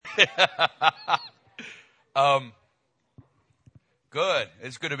Good.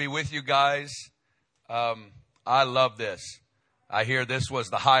 It's good to be with you guys. I love this. I hear this was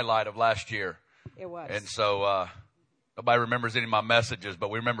the highlight of last year. It was. And so nobody remembers any of my messages, but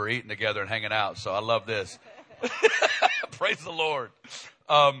we remember eating together and hanging out. So I love this. Praise the Lord.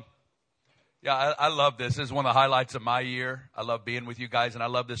 I love this. This is one of the highlights of my year. I love being with you guys, and I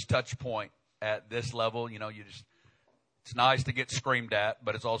love this touch point at this level. You know, it's nice to get screamed at,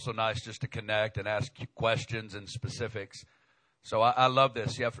 but it's also nice just to connect and ask questions and specifics. So I love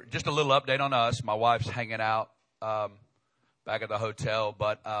this. Yeah, just a little update on us. My wife's hanging out back at the hotel.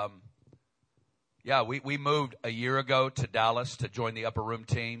 But, we moved a year ago to Dallas to join the Upper Room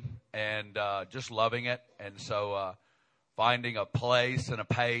team and just loving it. And so finding a place and a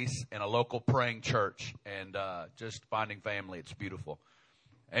pace in a local praying church and just finding family. It's beautiful.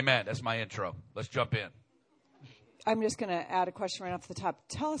 Amen. That's my intro. Let's jump in. I'm just going to add a question right off the top.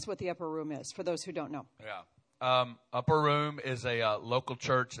 Tell us what the Upper Room is for those who don't know. Yeah. Upper Room is a local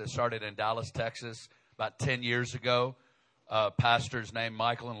church that started in Dallas, Texas about 10 years ago. Pastors named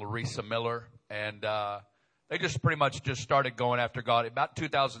Michael and Larissa Miller. And they just pretty much just started going after God. About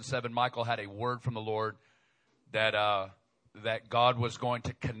 2007, Michael had a word from the Lord that God was going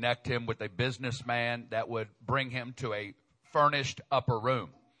to connect him with a businessman that would bring him to a furnished upper room.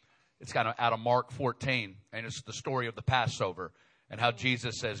 It's kind of out of Mark 14, and it's the story of the Passover and how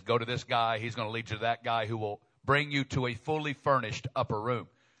Jesus says, go to this guy. He's going to lead you to that guy who will bring you to a fully furnished upper room.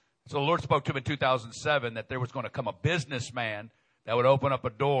 So the Lord spoke to him in 2007 that there was going to come a businessman that would open up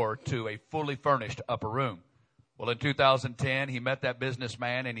a door to a fully furnished upper room. Well, in 2010, he met that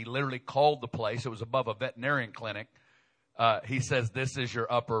businessman, and he literally called the place. It was above a veterinarian clinic. He says, this is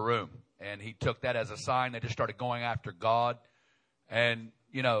your upper room. And he took that as a sign. They just started going after God. And,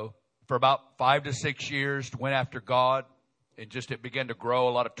 you know, for about 5 to 6 years, went after God. And just it began to grow.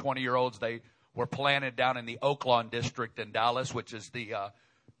 A lot of 20-year-olds, they were planted down in the Oaklawn district in Dallas, which is the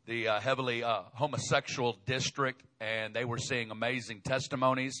heavily homosexual district. And they were seeing amazing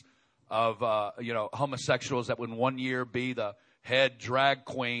testimonies of, homosexuals that would one year be the head drag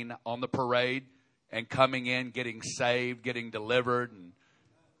queen on the parade and coming in, getting saved, getting delivered, and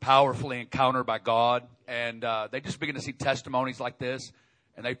powerfully encountered by God. And they just began to see testimonies like this.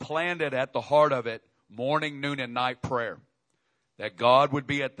 And they planned it at the heart of it, morning, noon, and night prayer, that God would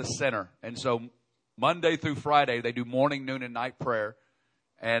be at the center. And so Monday through Friday, they do morning, noon, and night prayer.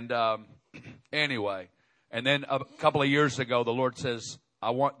 And anyway, and then a couple of years ago, the Lord says,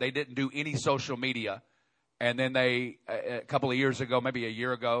 they didn't do any social media. And then a couple of years ago, maybe a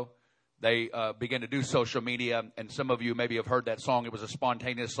year ago, they began to do social media. And some of you maybe have heard that song. It was a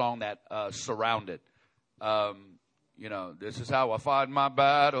spontaneous song that surrounded. This is how I fight my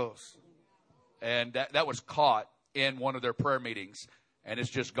battles. And that was caught in one of their prayer meetings. And it's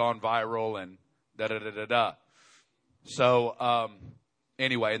just gone viral and da-da-da-da-da. So,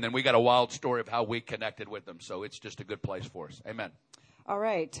 anyway, and then we got a wild story of how we connected with them. So it's just a good place for us. Amen. All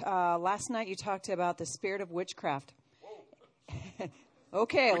right. Last night you talked about the spirit of witchcraft.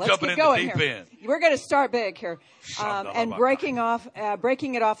 Okay, let's get going here. We're going to start big here. And breaking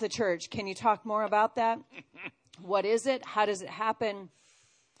it off the church. Can you talk more about that? What is it? How does it happen?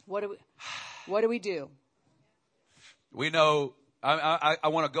 What do we do? We know, I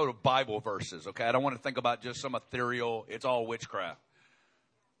want to go to Bible verses, okay? I don't want to think about just some ethereal, it's all witchcraft.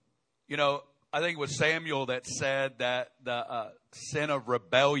 You know, I think it was Samuel that said that the sin of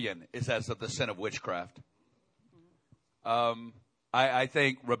rebellion is as of the sin of witchcraft. I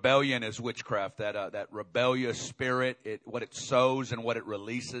think rebellion is witchcraft, that rebellious spirit, what it sows and what it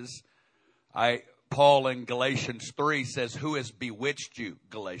releases. Paul in Galatians 3 says, who has bewitched you,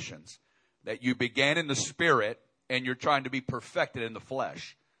 Galatians, that you began in the spirit and you're trying to be perfected in the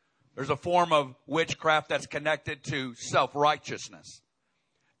flesh. There's a form of witchcraft that's connected to self-righteousness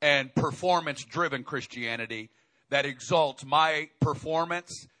and performance-driven Christianity that exalts my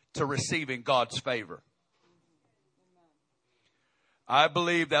performance to receiving God's favor. I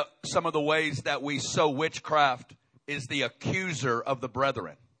believe that some of the ways that we sow witchcraft is the accuser of the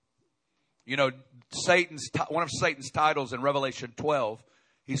brethren. You know, one of Satan's titles in Revelation 12,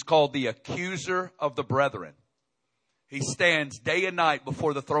 he's called the accuser of the brethren. He stands day and night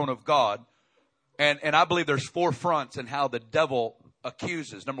before the throne of God. And I believe there's 4 fronts in how the devil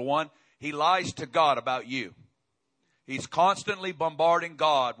accuses. Number 1, he lies to God about you. He's constantly bombarding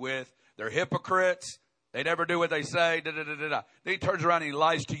God with, they're hypocrites. They never do what they say. Da, da, da, da, da. Then he turns around and he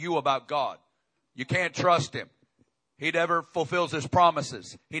lies to you about God. You can't trust him. He never fulfills his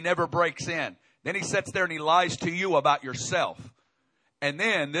promises. He never breaks in. Then he sits there and he lies to you about yourself. And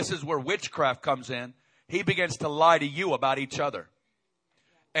then this is where witchcraft comes in. He begins to lie to you about each other.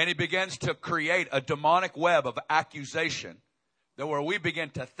 And he begins to create a demonic web of accusation that where we begin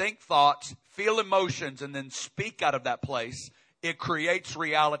to think thoughts, feel emotions, and then speak out of that place, it creates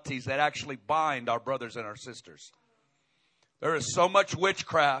realities that actually bind our brothers and our sisters. There is so much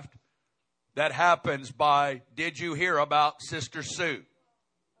witchcraft that happens by, did you hear about Sister Sue?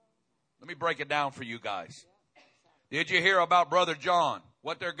 Let me break it down for you guys. Did you hear about Brother John,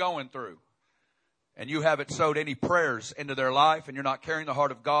 what they're going through? And you haven't sowed any prayers into their life and you're not carrying the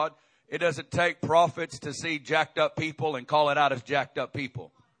heart of God. It doesn't take prophets to see jacked up people and call it out as jacked up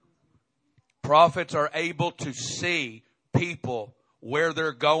people. Prophets are able to see people where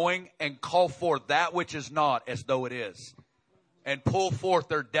they're going and call forth that which is not as though it is. And pull forth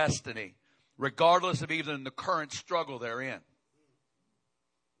their destiny, regardless of even the current struggle they're in.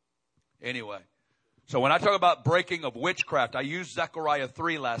 Anyway, so when I talk about breaking of witchcraft, I used Zechariah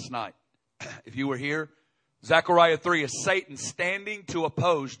 3 last night. If you were here, Zechariah 3 is Satan standing to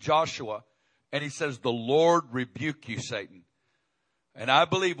oppose Joshua. And he says, the Lord rebuke you, Satan. And I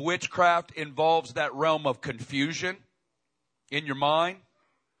believe witchcraft involves that realm of confusion in your mind.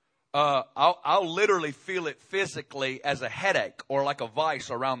 I'll literally feel it physically as a headache or like a vice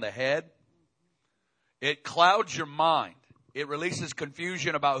around the head. It clouds your mind. It releases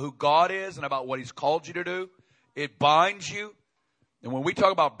confusion about who God is and about what He's called you to do. It binds you. And when we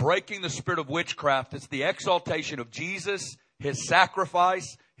talk about breaking the spirit of witchcraft, it's the exaltation of Jesus, His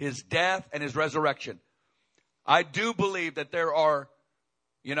sacrifice, His death, and His resurrection. I do believe that there are,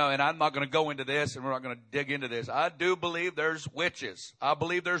 and I'm not going to go into this and we're not going to dig into this. I do believe there's witches. I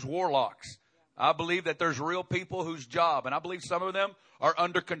believe there's warlocks. I believe that there's real people whose job, and I believe some of them are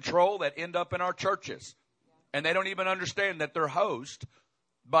under control that end up in our churches. And they don't even understand that they're host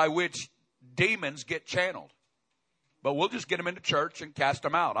by which demons get channeled. But we'll just get them into church and cast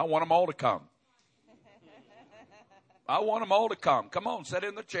them out. I want them all to come. I want them all to come. Come on, sit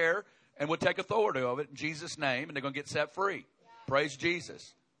in the chair, and we'll take authority of it in Jesus' name, and they're going to get set free. Praise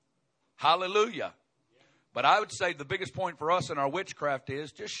Jesus. Hallelujah. But I would say the biggest point for us in our witchcraft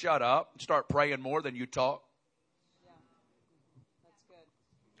is just shut up and start praying more than you talk. Yeah. That's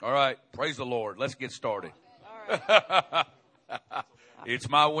good. All right. Praise the Lord. Let's get started. All right. It's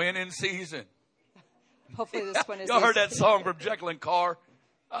my winning season. Hopefully this one is. Y'all heard that song from Jekyll and Carr?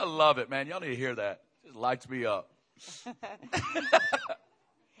 I love it, man. Y'all need to hear that. It just lights me up.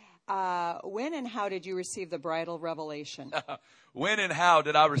 When and how did you receive the bridal revelation? When and how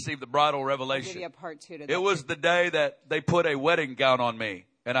did I receive the bridal revelation? I'll give you a part 2 to that. It was the day that they put a wedding gown on me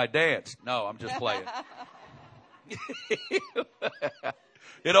and I danced. No, I'm just playing.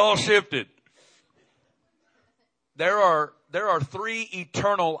 It all shifted. There are 3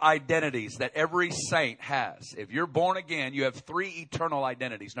 eternal identities that every saint has. If you're born again, you have 3 eternal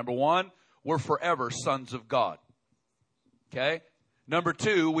identities. Number 1, we're forever sons of God. Okay? Number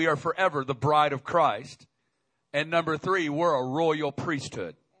 2, we are forever the bride of Christ. And number 3, we're a royal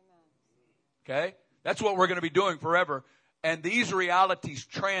priesthood. Okay? That's what we're going to be doing forever. And these realities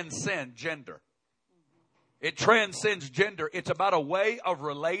transcend gender. It transcends gender. It's about a way of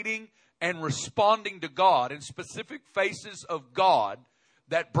relating and responding to God in specific faces of God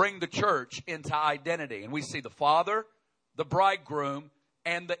that bring the church into identity. And we see the Father, the bridegroom,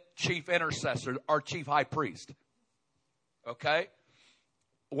 and the chief intercessor, our chief high priest. Okay?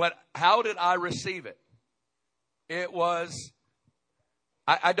 How did I receive it? It was,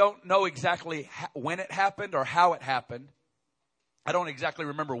 I don't know exactly when it happened or how it happened. I don't exactly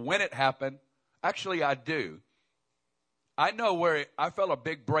remember when it happened. Actually, I do. I know where I felt a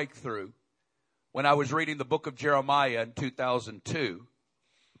big breakthrough when I was reading the book of Jeremiah in 2002.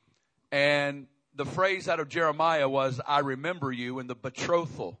 And the phrase out of Jeremiah was, I remember you in the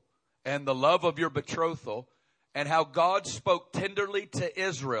betrothal and the love of your betrothal, and how God spoke tenderly to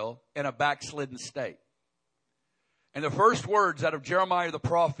Israel in a backslidden state. And the first words out of Jeremiah the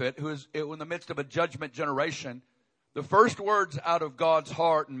prophet, who is in the midst of a judgment generation, the first words out of God's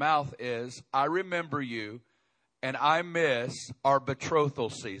heart and mouth is, I remember you and I miss our betrothal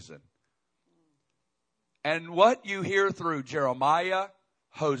season. And what you hear through Jeremiah,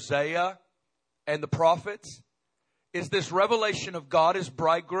 Hosea, and the prophets is this revelation of God as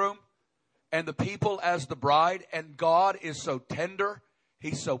bridegroom and the people as the bride. And God is so tender.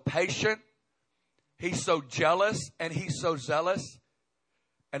 He's so patient. He's so jealous, and He's so zealous.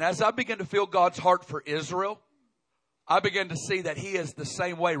 And as I begin to feel God's heart for Israel, I begin to see that He is the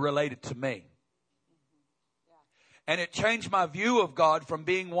same way related to me. And it changed my view of God from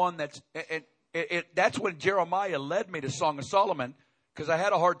being one that's when Jeremiah led me to Song of Solomon, because I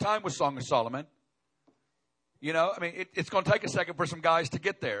had a hard time with Song of Solomon. It's going to take a second for some guys to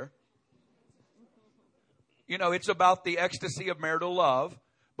get there. It's about the ecstasy of marital love.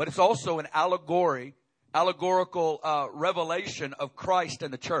 but it's also an allegorical revelation of Christ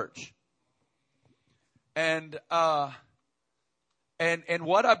and the church. And what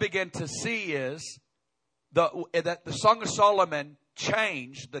I begin to see is that the Song of Solomon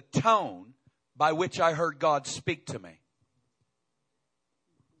changed the tone by which I heard God speak to me.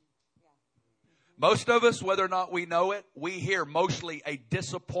 Most of us, whether or not we know it, we hear mostly a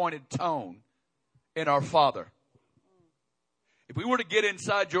disappointed tone in our Father. If we were to get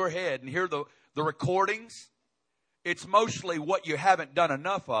inside your head and hear the recordings, it's mostly what you haven't done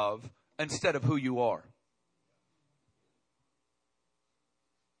enough of instead of who you are.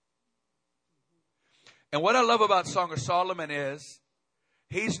 And what I love about Song of Solomon is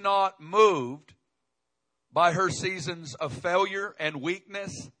he's not moved by her seasons of failure and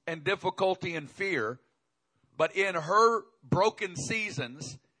weakness and difficulty and fear, but in her broken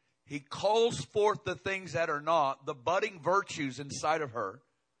seasons, he calls forth the things that are not, the budding virtues inside of her,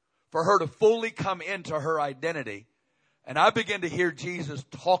 for her to fully come into her identity. And I begin to hear Jesus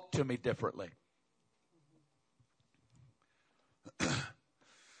talk to me differently.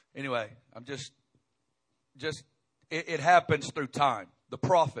 Anyway, I'm just it happens through time. The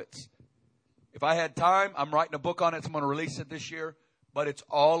prophets. If I had time, I'm writing a book on it. So I'm going to release it this year. But it's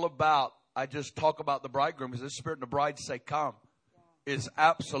all about, I just talk about the bridegroom because the Spirit and the bride say come. Is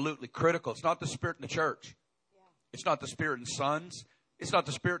absolutely critical. It's not the Spirit in the church. It's not the Spirit in sons. It's not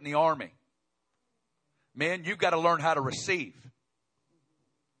the Spirit in the army. Men, you've got to learn how to receive.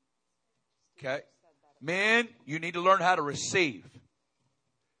 Okay? Men, you need to learn how to receive.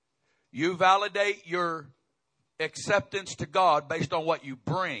 You validate your acceptance to God based on what you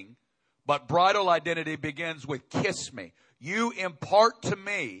bring. But bridal identity begins with kiss me. You impart to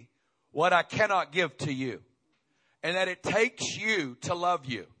me what I cannot give to you. And that it takes you to love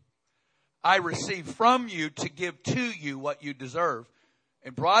you. I receive from you to give to you what you deserve.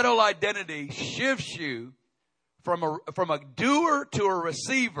 And bridal identity shifts you from a doer to a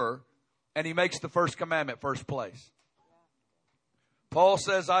receiver. And he makes the first commandment first place. Paul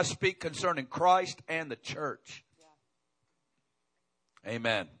says, I speak concerning Christ and the church.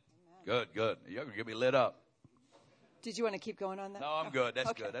 Amen. Good. You're going to get me lit up. Did you want to keep going on that? No, I'm good. That's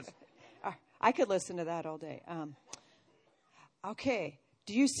okay. Good. I could listen to that all day. Okay.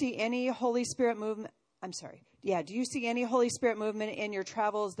 Do you see any Holy Spirit movement? I'm sorry. Yeah. Do you see any Holy Spirit movement in your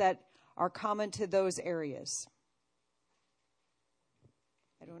travels that are common to those areas?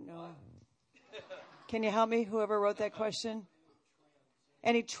 I don't know. Can you help me? Whoever wrote that question?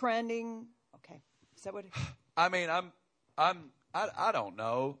 Any trending? Okay. Is that what? I mean, I don't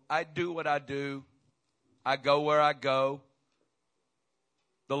know. I do what I do. I go where I go.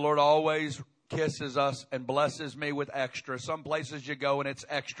 The Lord always kisses us and blesses me with extra. Some places you go and it's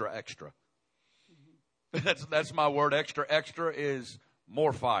extra. Mm-hmm. That's my word. Extra is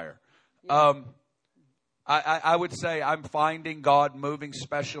more fire. Yeah. I would say I'm finding God moving,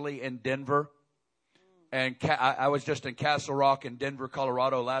 especially in Denver. And I was just in Castle Rock in Denver,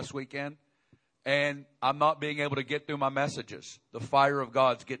 Colorado last weekend. And I'm not being able to get through my messages. The fire of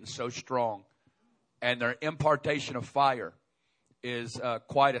God's getting so strong. And their impartation of fire is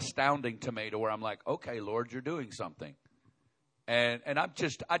quite astounding to me, to where I'm like, okay, Lord, you're doing something. And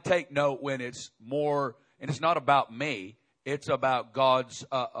I take note when it's more, and it's not about me. It's about God's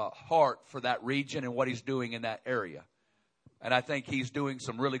heart for that region and what he's doing in that area. And I think he's doing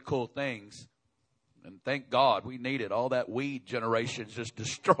some really cool things. And thank God we need it. All that weed generation's just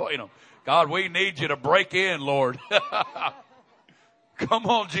destroying them. God, we need you to break in, Lord. Come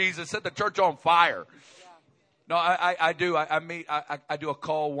on, Jesus. Set the church on fire. No, I do. I do a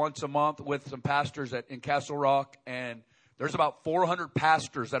call once a month with some pastors in Castle Rock. And there's about 400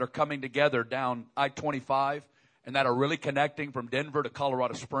 pastors that are coming together down I-25 and that are really connecting from Denver to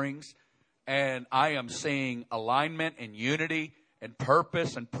Colorado Springs. And I am seeing alignment and unity and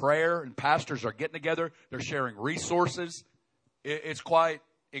purpose and prayer, and pastors are getting together. They're sharing resources. It's quite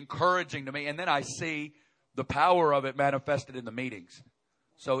encouraging to me. And then I see the power of it manifested in the meetings.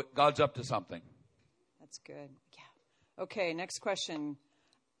 So God's up to something. That's good. Yeah. Okay, next question.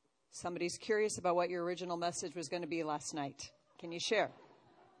 Somebody's curious about what your original message was going to be last night. Can you share?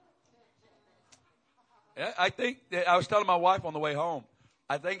 I think, I was telling my wife on the way home,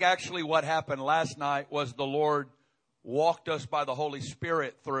 I think actually what happened last night was the Lord walked us by the Holy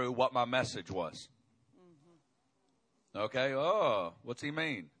Spirit through what my message was. Okay. Oh, what's he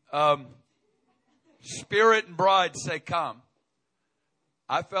mean? Spirit and bride say come.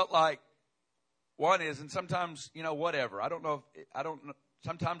 I felt like one is, and sometimes, whatever.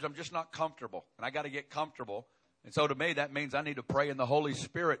 Sometimes I'm just not comfortable and I got to get comfortable. And so to me, that means I need to pray in the Holy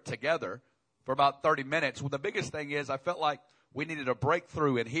Spirit together for about 30 minutes. Well, the biggest thing is I felt like We needed a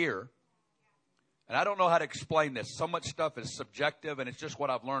breakthrough in here. And I don't know how to explain this. So much stuff is subjective, and it's just what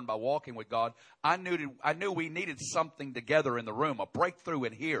I've learned by walking with God. I knew we needed something together in the room, a breakthrough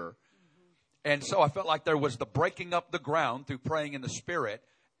in here. And so I felt like there was the breaking up the ground through praying in the Spirit.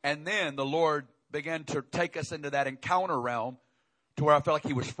 And then the Lord began to take us into that encounter realm to where I felt like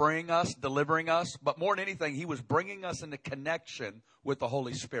He was freeing us, delivering us. But more than anything, He was bringing us into connection with the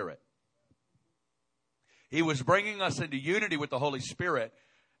Holy Spirit. He was bringing us into unity with the Holy Spirit.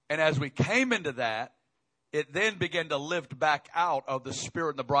 And as we came into that, it then began to lift back out of the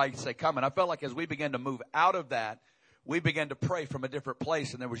Spirit and the bride say, come. And I felt like as we began to move out of that, we began to pray from a different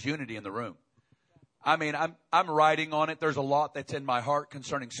place, and there was unity in the room. I mean, I'm writing on it. There's a lot that's in my heart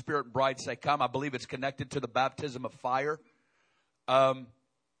concerning Spirit and bride say, come. I believe it's connected to the baptism of fire.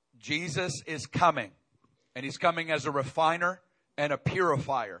 Jesus is coming, and He's coming as a refiner and a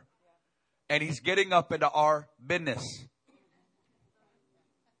purifier. And He's getting up into our business.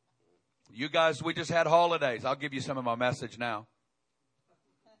 You guys, we just had holidays. I'll give you some of my message now.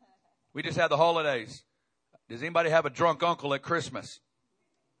 We just had the holidays. Does anybody have a drunk uncle at Christmas?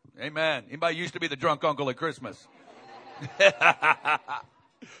 Amen. Anybody used to be the drunk uncle at Christmas?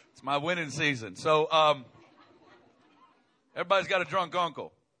 It's my winning season. So, everybody's got a drunk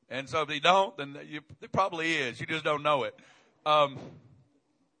uncle. And so if you don't, then it probably is. You just don't know it.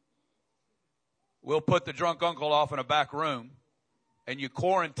 We'll put the drunk uncle off in a back room. And you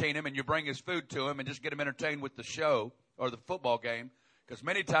quarantine him and you bring his food to him and just get him entertained with the show or the football game. Because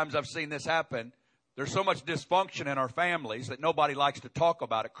many times I've seen this happen. There's so much dysfunction in our families that nobody likes to talk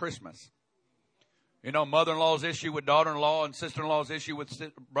about at Christmas. You know, mother-in-law's issue with daughter-in-law and sister-in-law's issue with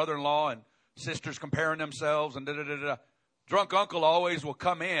brother-in-law and sisters comparing themselves and da-da-da-da. Drunk uncle always will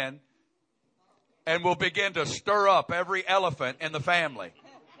come in and will begin to stir up every elephant in the family.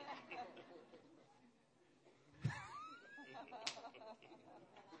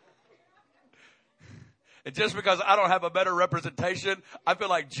 And just because I don't have a better representation, I feel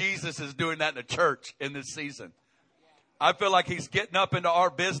like Jesus is doing that in the church in this season. I feel like He's getting up into our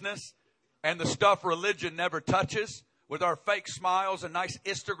business and the stuff religion never touches with our fake smiles and nice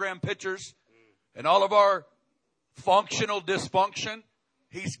Instagram pictures and all of our functional dysfunction.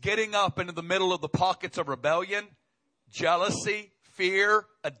 He's getting up into the middle of the pockets of rebellion, jealousy, fear,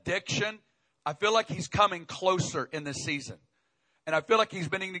 addiction. I feel like He's coming closer in this season. And I feel like He's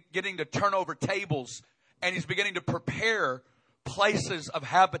been getting to turn over tables. And He's beginning to prepare places of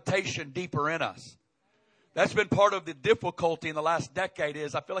habitation deeper in us. That's been part of the difficulty in the last decade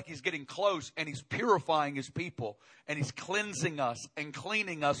is I feel like He's getting close and He's purifying His people. And He's cleansing us and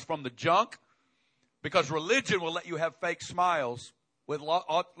cleaning us from the junk. Because religion will let you have fake smiles with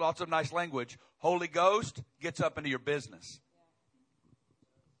lots of nice language. Holy Ghost gets up into your business.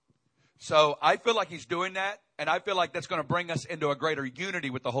 So I feel like He's doing that. And I feel like that's going to bring us into a greater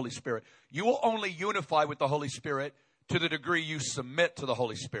unity with the Holy Spirit. You will only unify with the Holy Spirit to the degree you submit to the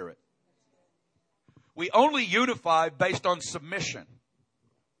Holy Spirit. We only unify based on submission.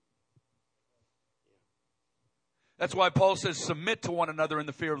 That's why Paul says, submit to one another in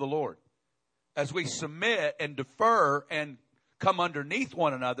the fear of the Lord. As we submit and defer and come underneath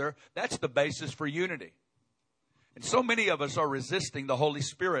one another, that's the basis for unity. And so many of us are resisting the Holy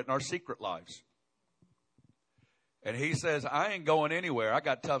Spirit in our secret lives. And He says, I ain't going anywhere. I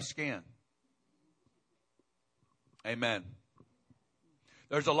got tough skin. Amen.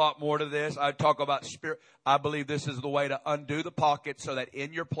 There's a lot more to this. I talk about spirit. I believe this is the way to undo the pocket so that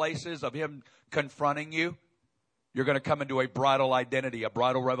in your places of Him confronting you, you're going to come into a bridal identity, a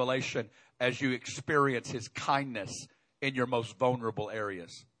bridal revelation as you experience His kindness in your most vulnerable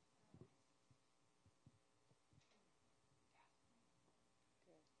areas.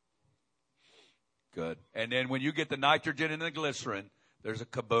 Good. And then when you get the nitrogen and the glycerin, there's a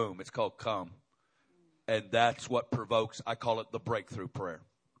kaboom. It's called come. And that's what provokes, I call it the breakthrough prayer.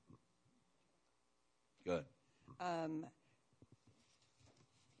 Good.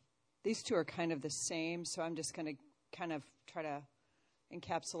 These two are kind of the same, so I'm just going to kind of try to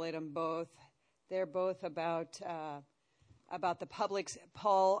encapsulate them both. They're both about the public's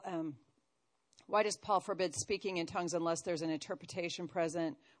Paul. Why does Paul forbid speaking in tongues unless there's an interpretation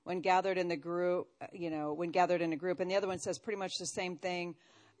present when gathered in the group? When gathered in a group, and the other one says pretty much the same thing.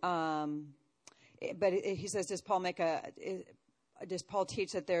 But he says, does Paul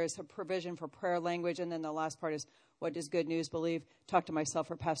teach that there is a provision for prayer language? And then the last part is, what does Good News believe? Talk to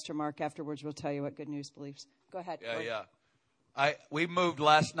myself or Pastor Mark afterwards. We'll tell you what Good News believes. Go ahead. Yeah. We moved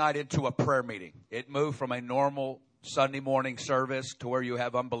last night into a prayer meeting. It moved from a normal Sunday morning service to where you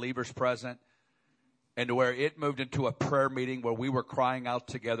have unbelievers present, and to where it moved into a prayer meeting where we were crying out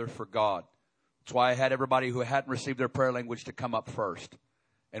together for God. That's why I had everybody who hadn't received their prayer language to come up first.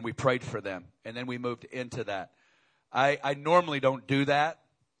 And we prayed for them. And then we moved into that. I normally don't do that,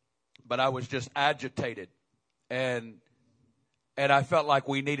 but I was just agitated. And I felt like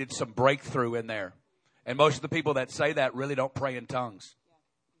we needed some breakthrough in there. And most of the people that say that really don't pray in tongues.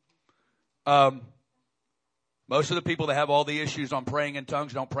 Most of the people that have all the issues on praying in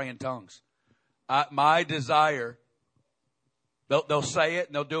tongues don't pray in tongues. My desire, they'll say it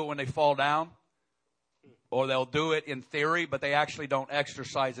and they'll do it when they fall down. Or they'll do it in theory, but they actually don't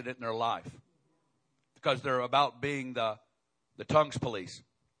exercise it in their life. Because they're about being the tongues police.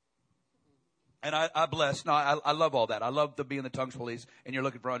 And I bless. No, I love all that. I love the being the tongues police, and you're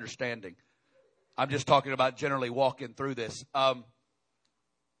looking for understanding. I'm just talking about generally walking through this.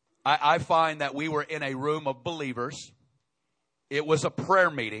 I find that we were in a room of believers. It was a prayer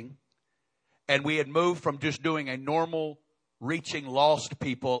meeting, and we had moved from just doing a normal reaching lost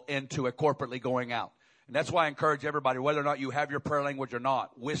people into a corporately going out. And that's why I encourage everybody, whether or not you have your prayer language or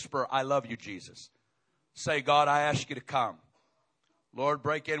not, whisper, I love you, Jesus. Say, God, I ask you to come. Lord,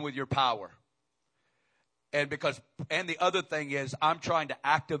 break in with your power. And the other thing is, I'm trying to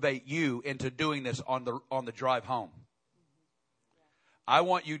activate you into doing this on the drive home. I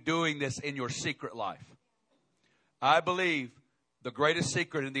want you doing this in your secret life. I believe the greatest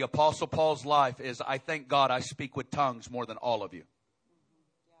secret in the Apostle Paul's life is, I thank God I speak with tongues more than all of you.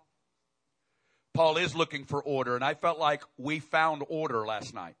 Paul is looking for order, and I felt like we found order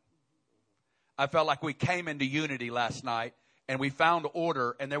last night. I felt like we came into unity last night, and we found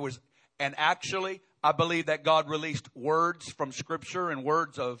order, and actually, I believe that God released words from Scripture and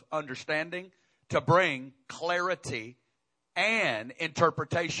words of understanding to bring clarity and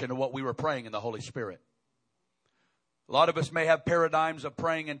interpretation of what we were praying in the Holy Spirit. A lot of us may have paradigms of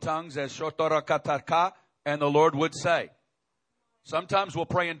praying in tongues as shotorakataka, and the Lord would say. Sometimes we'll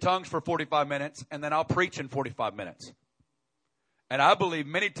pray in tongues for 45 minutes, and then I'll preach in 45 minutes. And I believe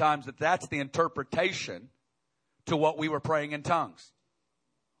many times that that's the interpretation to what we were praying in tongues.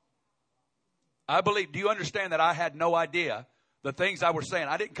 I believe, do you understand that I had no idea the things I was saying?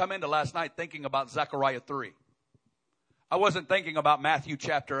 I didn't come into last night thinking about Zechariah 3. I wasn't thinking about Matthew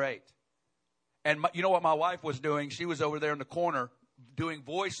chapter 8. And you know what my wife was doing? She was over there in the corner doing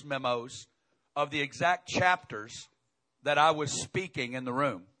voice memos of the exact chapters that I was speaking in the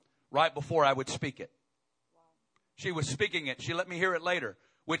room right before I would speak it. She was speaking it. She let me hear it later,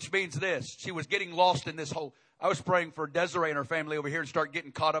 which means this. She was getting lost in this whole... I was praying for Desiree and her family over here and start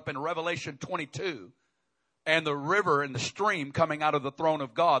getting caught up in Revelation 22 and the river and the stream coming out of the throne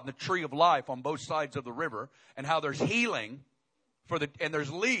of God and the tree of life on both sides of the river and how there's healing and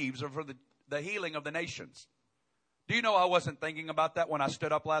there's leaves for the healing of the nations. Do you know I wasn't thinking about that when I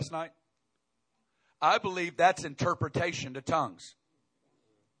stood up last night? I believe that's interpretation to tongues.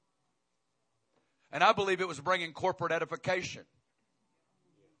 And I believe it was bringing corporate edification.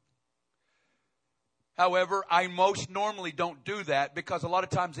 However, I most normally don't do that because a lot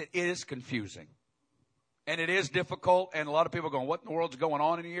of times it is confusing. And it is difficult. And a lot of people are going, what in the world's going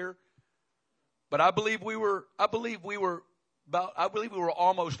on in here? But I believe we were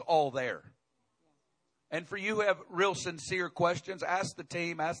almost all there. And for you who have real sincere questions, ask the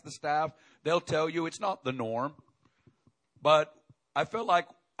team, ask the staff. They'll tell you it's not the norm. But I feel like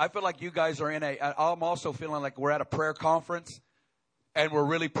you guys are I'm also feeling like we're at a prayer conference and we're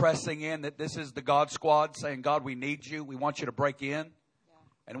really pressing in that this is the God Squad saying, God, we need you. We want you to break in. Yeah.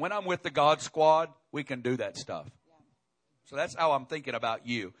 And when I'm with the God Squad, we can do that stuff. Yeah. So that's how I'm thinking about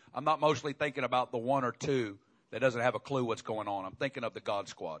you. I'm not mostly thinking about the one or two that doesn't have a clue what's going on. I'm thinking of the God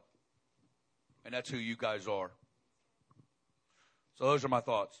Squad. And that's who you guys are. So those are my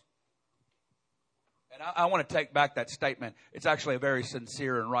thoughts. And I want to take back that statement. It's actually a very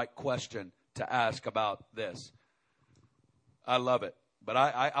sincere and right question to ask about this. I love it. But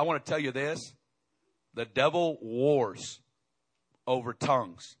I want to tell you this. The devil wars over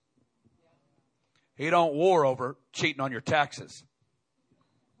tongues. He don't war over cheating on your taxes.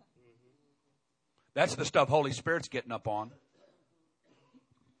 That's the stuff Holy Spirit's getting up on.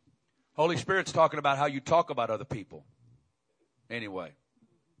 Holy Spirit's talking about how you talk about other people. Anyway.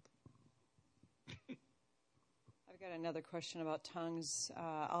 I've got another question about tongues.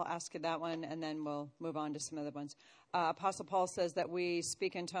 I'll ask you that one, and then we'll move on to some other ones. Apostle Paul says that we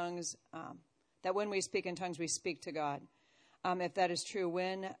speak in tongues, that when we speak in tongues, we speak to God. If that is true,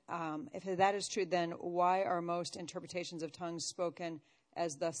 then why are most interpretations of tongues spoken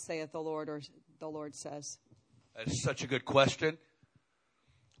as thus saith the Lord, or the Lord says? That's such a good question.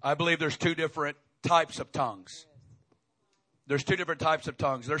 I believe there's two different types of tongues. There's two different types of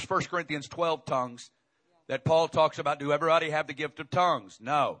tongues. There's 1 Corinthians 12 tongues that Paul talks about. Do everybody have the gift of tongues?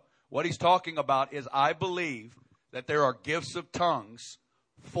 No. What he's talking about is, I believe that there are gifts of tongues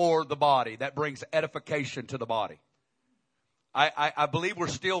for the body that brings edification to the body. I believe we're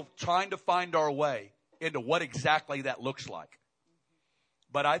still trying to find our way into what exactly that looks like.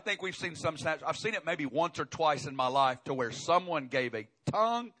 But I think we've seen I've seen it maybe once or twice in my life to where someone gave a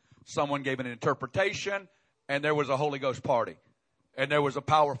tongue, someone gave an interpretation, and there was a Holy Ghost party. And there was a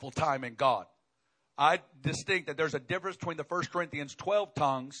powerful time in God. I distinct that there's a difference between the 1 Corinthians 12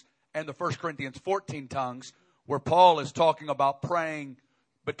 tongues and the 1 Corinthians 14 tongues, where Paul is talking about praying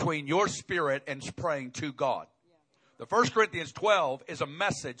between your spirit and praying to God. The 1 Corinthians 12 is a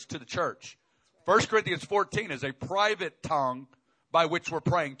message to the church. 1 Corinthians 14 is a private tongue by which we're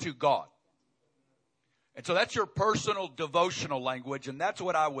praying to God. And so that's your personal devotional language, and that's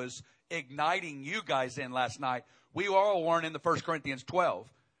what I was igniting you guys in last night. We all weren't in the 1 Corinthians 12.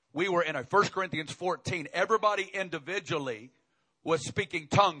 We were in a 1 Corinthians 14. Everybody individually was speaking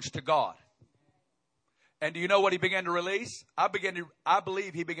tongues to God. And do you know what he began to release? I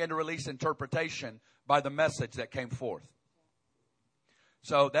believe he began to release interpretation by the message that came forth.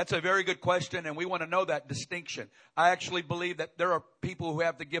 So that's a very good question, and we want to know that distinction. I actually believe that there are people who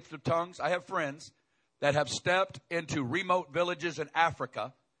have the gift of tongues. I have friends that have stepped into remote villages in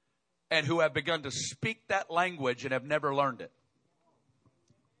Africa and who have begun to speak that language and have never learned it.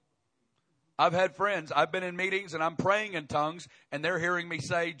 I've had friends, I've been in meetings and I'm praying in tongues and they're hearing me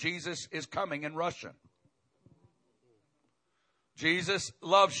say, Jesus is coming in Russian. Jesus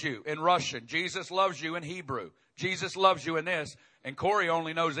loves you in Russian. Jesus loves you in Hebrew. Jesus loves you in this. And Corey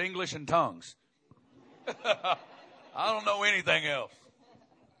only knows English and tongues. I don't know anything else.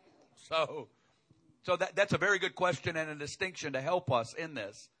 So that's a very good question and a distinction to help us in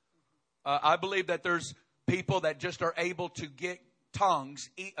this. I believe that there's people that just are able to get tongues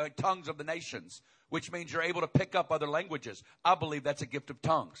of the nations, which means you're able to pick up other languages. I believe that's a gift of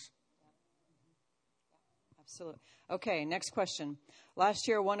tongues. Absolutely. Okay, next question. Last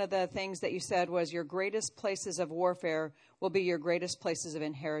year, one of the things that you said was your greatest places of warfare will be your greatest places of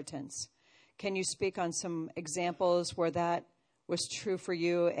inheritance. Can you speak on some examples where that was true for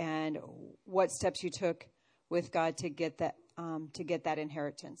you and what steps you took with God to get that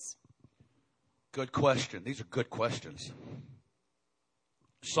inheritance? Good question. These are good questions.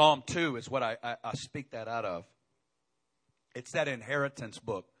 Psalm 2 is what I speak that out of. It's that inheritance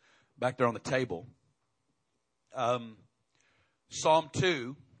book back there on the table. Psalm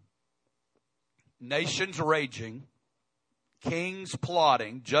 2, nations raging, kings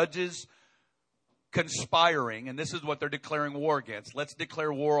plotting, judges conspiring, and this is what they're declaring war against. Let's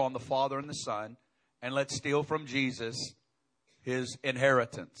declare war on the Father and the Son, and let's steal from Jesus his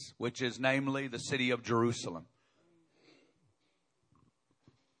inheritance, which is namely the city of Jerusalem.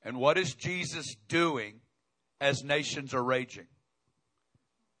 And what is Jesus doing as nations are raging?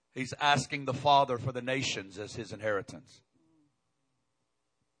 He's asking the Father for the nations as his inheritance.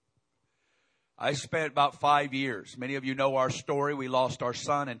 I spent about 5 years. Many of you know our story. We lost our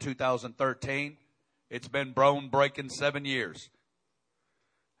son in 2013. It's been bone-breaking 7 years.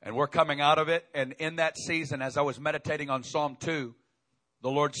 And we're coming out of it. And in that season, as I was meditating on Psalm 2,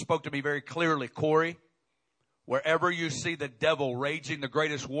 the Lord spoke to me very clearly, Corey, wherever you see the devil raging the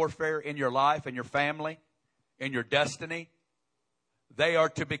greatest warfare in your life, in your family, in your destiny, they are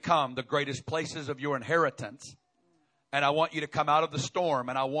to become the greatest places of your inheritance. And I want you to come out of the storm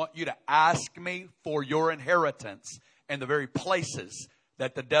and I want you to ask me for your inheritance in the very places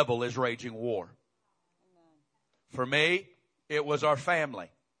that the devil is raging war. Amen. For me, it was our family.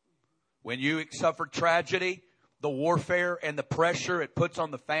 When you suffer tragedy, the warfare and the pressure it puts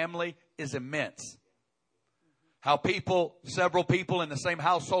on the family is immense. How several people in the same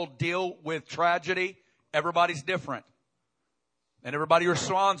household deal with tragedy, everybody's different. And everybody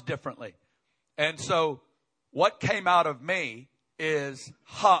responds differently. And so what came out of me is,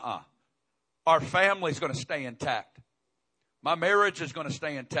 our family's going to stay intact. My marriage is going to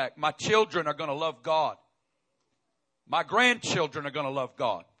stay intact. My children are going to love God. My grandchildren are going to love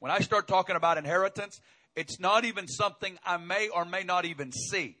God. When I start talking about inheritance, it's not even something I may or may not even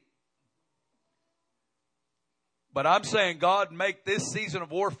see. But I'm saying, God, make this season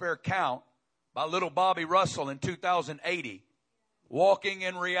of warfare count by little Bobby Russell in 2080, walking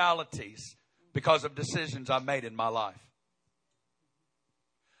in realities because of decisions I made in my life.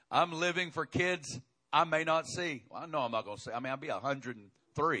 I'm living for kids I may not see. Well, I know I'm not going to see. I'll be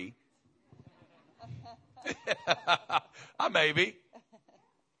 103. I may be.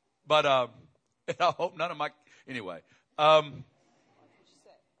 But I hope none of my... Anyway.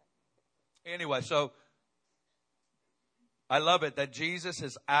 Anyway, so I love it that Jesus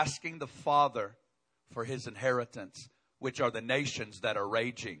is asking the Father for his inheritance, which are the nations that are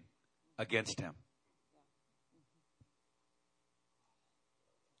raging against him.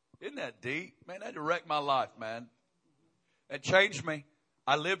 Isn't that deep? Man, that wrecked my life, man. It changed me.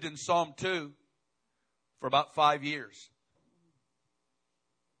 I lived in Psalm 2 for about 5 years.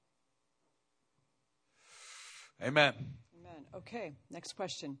 Amen. Amen. Okay, next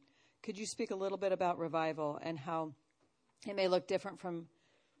question. Could you speak a little bit about revival and how it may look different from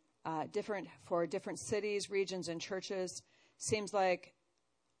different cities, regions, and churches? Seems like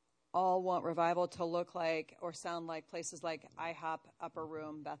all want revival to look like or sound like places like IHOP, Upper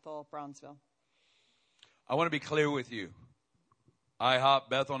Room, Bethel, Brownsville. I want to be clear with you. IHOP,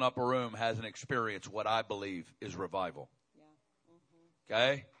 Bethel, and Upper Room hasn't experienced what I believe is revival. Yeah. Mm-hmm.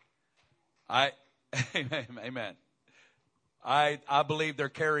 Okay? Amen. I believe they're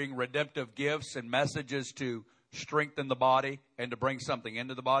carrying redemptive gifts and messages to strengthen the body and to bring something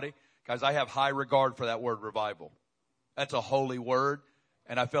into the body. Guys, I have high regard for that word revival. That's a holy word.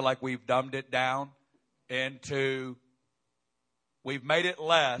 And I feel like we've dumbed it down we've made it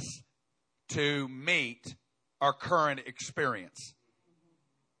less to meet our current experience.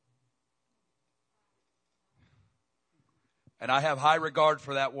 And I have high regard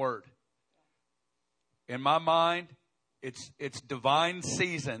for that word. In my mind, it's divine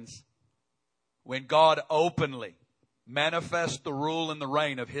seasons when God openly manifests the rule and the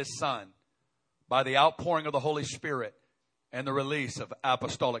reign of His Son by the outpouring of the Holy Spirit and the release of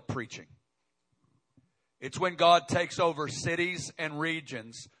apostolic preaching. It's when God takes over cities and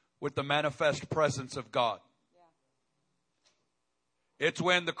regions with the manifest presence of God. It's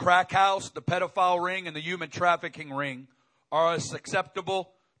when the crack house, the pedophile ring, and the human trafficking ring are as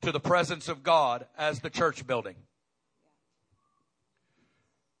acceptable to the presence of God as the church building.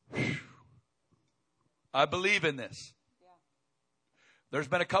 I believe in this. There's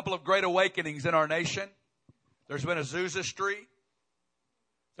been a couple of great awakenings in our nation. There's been Azusa Street.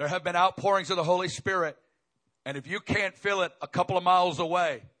 There have been outpourings of the Holy Spirit. And if you can't feel it a couple of miles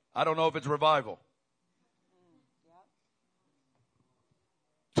away, I don't know if it's revival.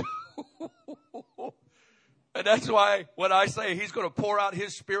 And that's why when I say He's going to pour out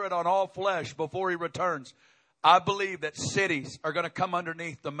His Spirit on all flesh before He returns, I believe that cities are going to come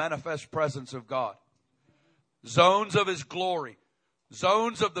underneath the manifest presence of God. Zones of His glory.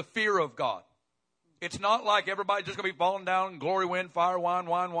 Zones of the fear of God. It's not like everybody's just going to be falling down, glory, wind, fire,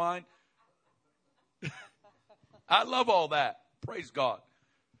 wine. I love all that. Praise God.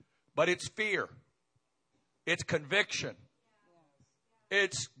 But it's fear. It's conviction.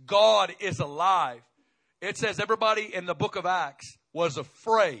 It's God is alive. It says everybody in the book of Acts was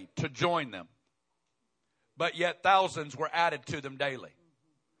afraid to join them. But yet thousands were added to them daily.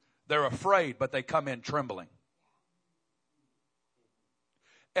 They're afraid, but they come in trembling.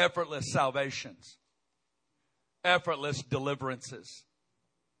 Effortless salvations. Effortless deliverances.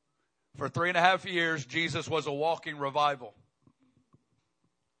 For 3.5 years, Jesus was a walking revival.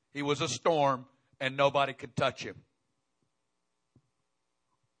 He was a storm, and nobody could touch Him.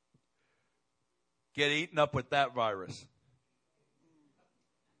 Get eaten up with that virus.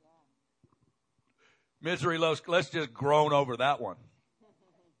 Misery loves, let's just groan over that one.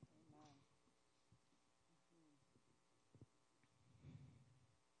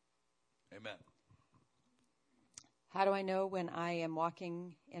 Amen. How do I know when I am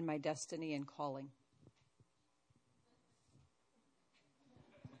walking in my destiny and calling?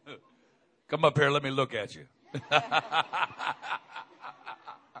 Come up here, let me look at you.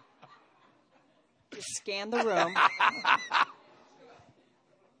 Just scan the room.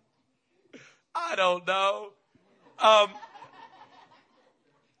 I don't know. I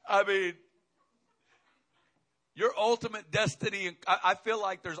mean, your ultimate destiny, I feel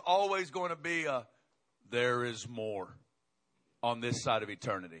like there's always going to be there is more on this side of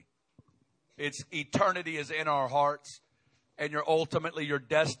eternity. Eternity is in our hearts, and ultimately your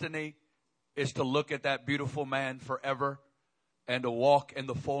destiny is to look at that beautiful man forever and to walk in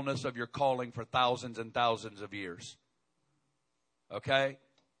the fullness of your calling for thousands and thousands of years. Okay?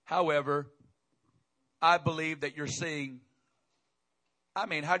 However, I believe that you're seeing,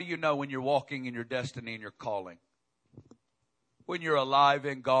 how do you know when you're walking in your destiny and your calling? When you're alive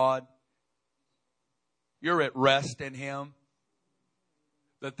in God, you're at rest in Him.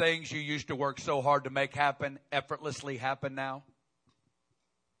 The things you used to work so hard to make happen effortlessly happen now.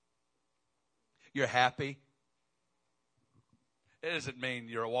 You're happy. It doesn't mean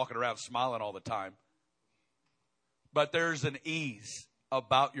you're walking around smiling all the time. But there's an ease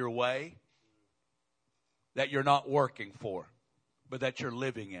about your way that you're not working for, but that you're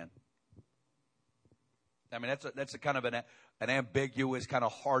living in. That's a kind of an ambiguous, kind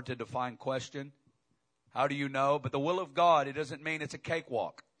of hard to define question. How do you know? But the will of God, it doesn't mean it's a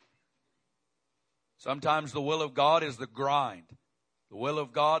cakewalk. Sometimes the will of God is the grind. The will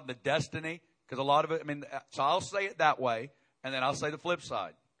of God, the destiny, because a lot of it, so I'll say it that way, and then I'll say the flip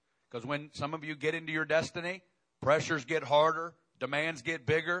side. Because when some of you get into your destiny, pressures get harder, demands get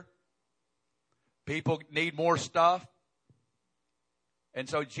bigger, people need more stuff. And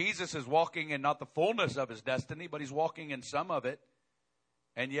so Jesus is walking in not the fullness of his destiny, but he's walking in some of it.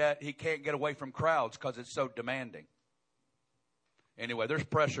 And yet he can't get away from crowds because it's so demanding. Anyway, there's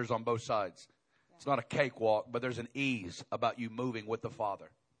pressures on both sides. It's not a cakewalk, but there's an ease about you moving with the Father.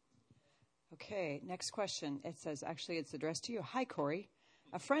 Okay, next question. It says, actually, it's addressed to you. Hi, Corey,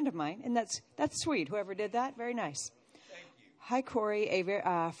 a friend of mine. And that's sweet. Whoever did that, very nice. Thank you. Hi, Corey.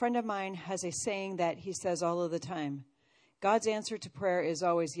 A friend of mine has a saying that he says all of the time. God's answer to prayer is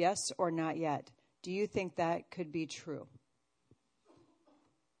always yes or not yet. Do you think that could be true?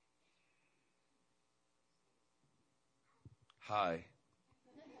 Hi.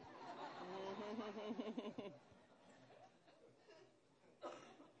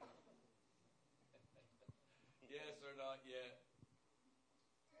 Yes or not yet?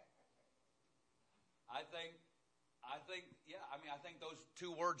 I think those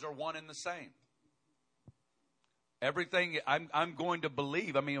two words are one and the same. Everything I'm going to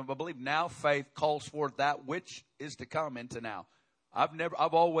believe. I believe now faith calls forth that which is to come into now.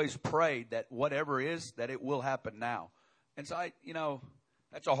 I've always prayed that whatever is, that it will happen now. And so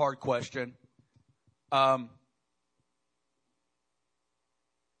that's a hard question. I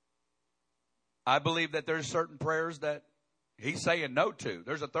believe that there's certain prayers that he's saying no to.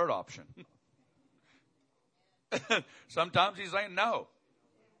 There's a third option. Sometimes he's saying no.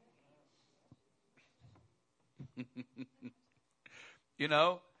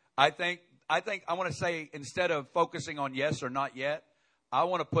 I think I want to say, instead of focusing on yes or not yet, I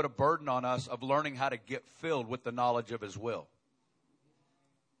want to put a burden on us of learning how to get filled with the knowledge of his will.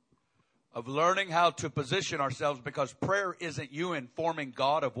 Of learning how to position ourselves, because prayer isn't you informing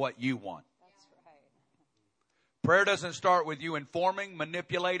God of what you want. That's right. Prayer doesn't start with you informing,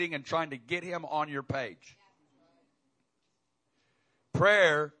 manipulating, and trying to get him on your page.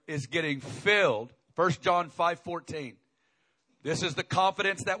 Prayer is getting filled. 1 John 5:14. This is the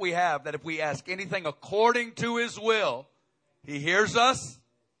confidence that we have, that if we ask anything according to his will, he hears us.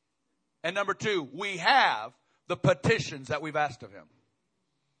 And number 2, we have the petitions that we've asked of him.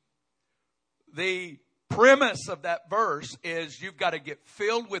 The premise of that verse is you've got to get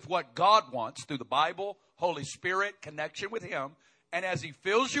filled with what God wants through the Bible, Holy Spirit, connection with him. And as he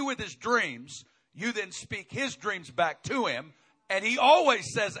fills you with his dreams, you then speak his dreams back to him. And he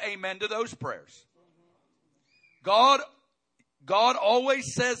always says amen to those prayers. God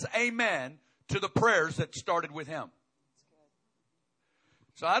always says amen to the prayers that started with him.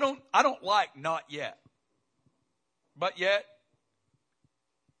 So I don't like not yet. But yet,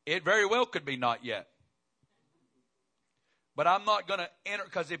 it very well could be not yet. But I'm not going to enter,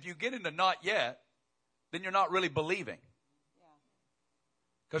 because if you get into not yet, then you're not really believing.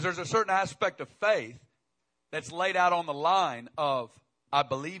 Because there's a certain aspect of faith that's laid out on the line of, I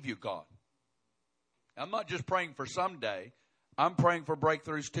believe you, God. I'm not just praying for someday. I'm praying for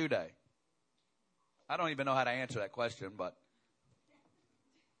breakthroughs today. I don't even know how to answer that question, but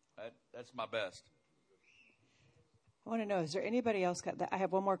that's my best. I want to know, is there anybody else got that? I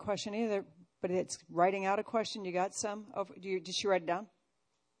have one more question either, but it's writing out a question. You got some? Did she write it down?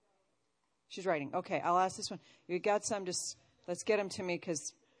 She's writing. Okay, I'll ask this one. You got some? Just let's get them to me,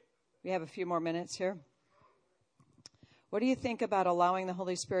 because we have a few more minutes here. What do you think about allowing the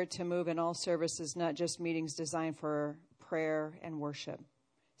Holy Spirit to move in all services, not just meetings designed for prayer and worship?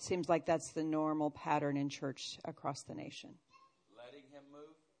 Seems like that's the normal pattern in church across the nation. Letting him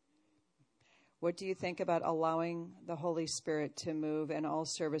move? What do you think about allowing the Holy Spirit to move in all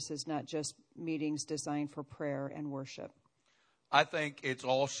services, not just meetings designed for prayer and worship? I think it's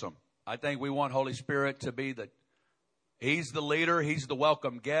awesome. I think we want Holy Spirit to be he's the leader. He's the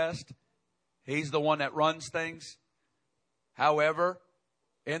welcome guest. He's the one that runs things. However,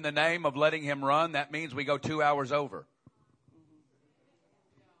 in the name of letting him run, that means we go 2 hours over.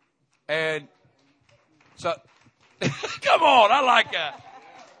 And so, come on, I like that.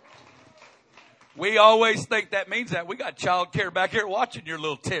 We always think that means that. We got child care back here watching your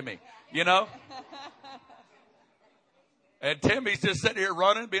little Timmy, And Timmy's just sitting here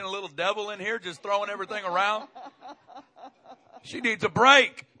running, being a little devil in here, just throwing everything around. She needs a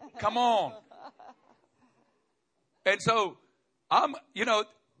break. Come on. And so, I'm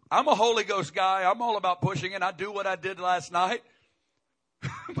a Holy Ghost guy. I'm all about pushing it. I do what I did last night.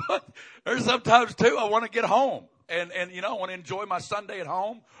 But there's sometimes, too, I want to get home. And I want to enjoy my Sunday at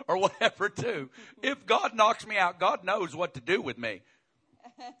home or whatever, too. If God knocks me out, God knows what to do with me.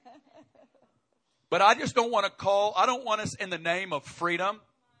 But I just don't want to I don't want us in the name of freedom,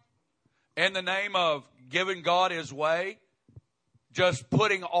 in the name of giving God His way, just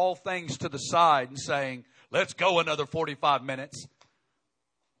putting all things to the side and saying, let's go another 45 minutes.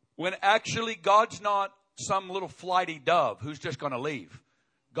 When actually God's not some little flighty dove who's just going to leave.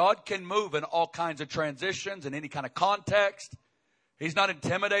 God can move in all kinds of transitions in any kind of context. He's not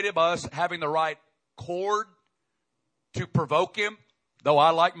intimidated by us having the right chord to provoke Him, though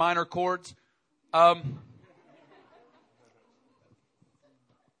I like minor chords.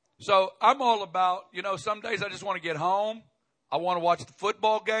 So I'm all about, some days I just want to get home. I want to watch the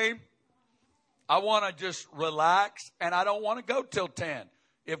football game. I want to just relax, and I don't want to go till 10.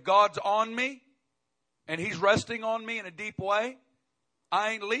 If God's on me and He's resting on me in a deep way,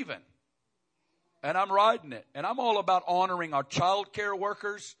 I ain't leaving. And I'm riding it. And I'm all about honoring our child care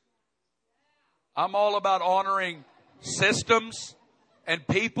workers. I'm all about honoring systems and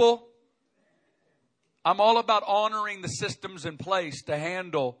people. I'm all about honoring the systems in place to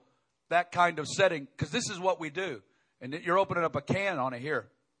handle that kind of setting. Because this is what we do. And you're opening up a can on it here.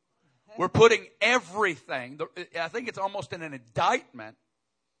 We're putting everything. I think it's almost an indictment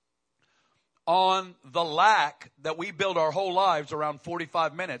on the lack that we build our whole lives around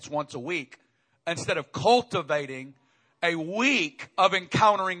 45 minutes once a week instead of cultivating a week of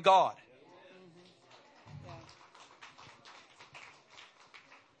encountering God.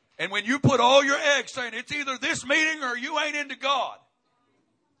 And when you put all your eggs saying it's either this meeting or you ain't into God,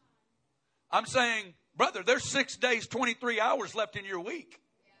 I'm saying, brother, there's 6 days, 23 hours left in your week.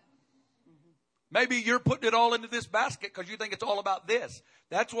 Maybe you're putting it all into this basket because you think it's all about this.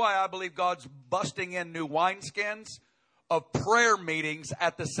 That's why I believe God's busting in new wineskins of prayer meetings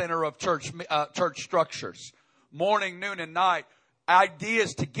at the center of church structures. Morning, noon, and night.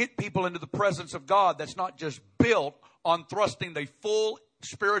 Ideas to get people into the presence of God that's not just built on thrusting the full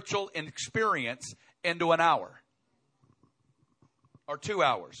spiritual experience into an hour. Or 2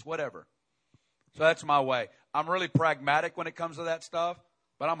 hours, whatever. So that's my way. I'm really pragmatic when it comes to that stuff,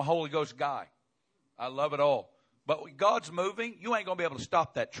 but I'm a Holy Ghost guy. I love it all. But when God's moving, you ain't going to be able to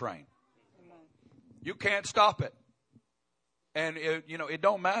stop that train. You can't stop it. And, it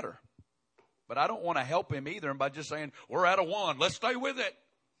don't matter. But I don't want to help Him either by just saying, we're at a 1. Let's stay with it.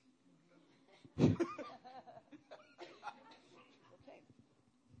 Okay.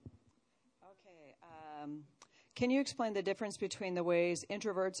 Can you explain the difference between the ways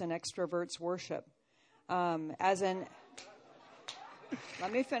introverts and extroverts worship? Let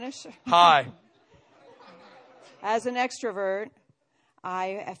me finish. Hi. As an extrovert,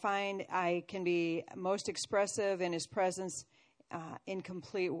 I find I can be most expressive in His presence in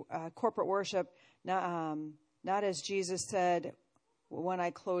complete corporate worship, not as Jesus said, when I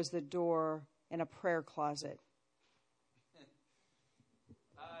close the door in a prayer closet.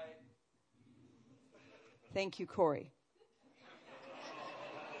 Thank you, Corey.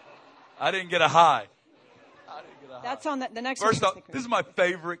 I didn't get a high. That's on the next. First off, this is my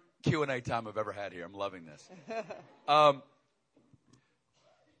favorite Q&A time I've ever had here. I'm loving this. A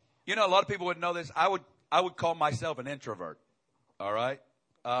lot of people wouldn't know this. I would call myself an introvert. All right?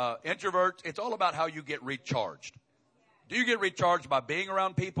 Introverts, it's all about how you get recharged. Do you get recharged by being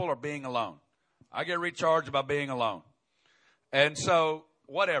around people or being alone? I get recharged by being alone. And so,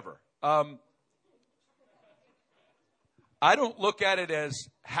 whatever. I don't look at it as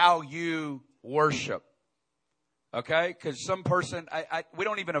how you worship. Okay? Because some person, we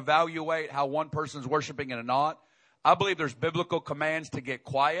don't even evaluate how one person's worshiping and not. I believe there's biblical commands to get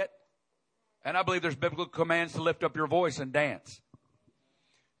quiet. And I believe there's biblical commands to lift up your voice and dance.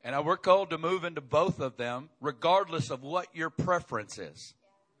 And we're called to move into both of them regardless of what your preference is.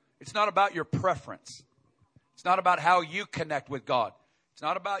 It's not about your preference. It's not about how you connect with God. It's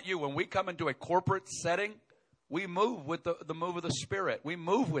not about you. When we come into a corporate setting, we move with the move of the Spirit. We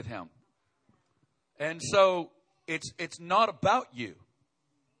move with Him. And so it's not about you.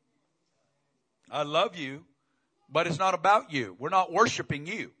 I love you, but it's not about you. We're not worshiping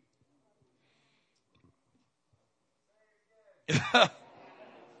you.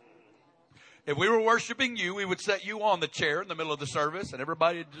 If we were worshiping you, we would set you on the chair in the middle of the service and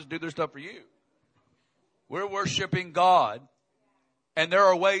everybody would just do their stuff for you. We're worshiping God. And there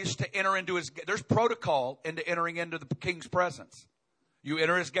are ways to enter into there's protocol into entering into the King's presence. You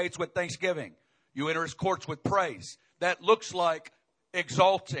enter His gates with thanksgiving. You enter His courts with praise. That looks like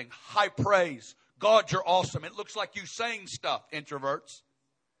exalting, high praise. God, you're awesome. It looks like you saying stuff, introverts.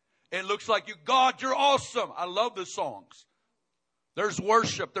 It looks like you, God, you're awesome. I love the songs. There's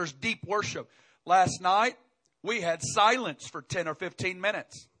worship. There's deep worship. Last night, we had silence for 10 or 15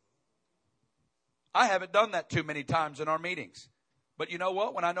 minutes. I haven't done that too many times in our meetings. But you know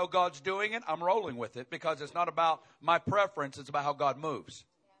what? When I know God's doing it, I'm rolling with it because it's not about my preference. It's about how God moves.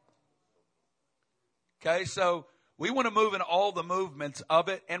 Okay, so we want to move in all the movements of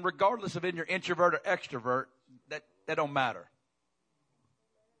it. And regardless of if you're introvert or extrovert, that don't matter.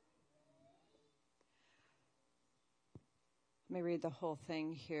 Let me read the whole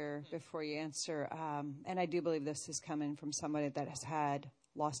thing here before you answer. And I do believe this is coming from somebody that has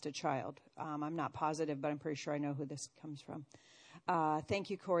lost a child. I'm not positive, but I'm pretty sure I know who this comes from. Thank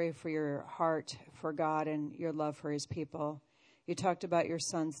you, Corey, for your heart for God and your love for his people. You talked about your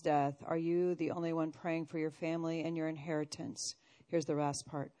son's death. Are you the only one praying for your family and your inheritance? Here's the last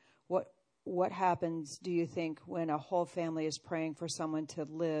part. What happens, do you think, when a whole family is praying for someone to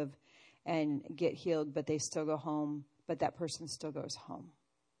live and get healed, but they still go home, but that person still goes home?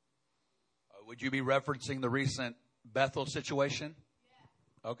 Would you be referencing the recent Bethel situation?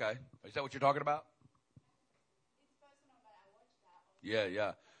 Yeah. Okay. Is that what you're talking about?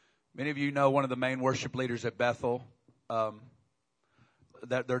 Yeah. Many of you know one of the main worship leaders at Bethel,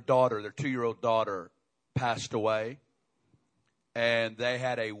 that their 2-year-old daughter passed away. And they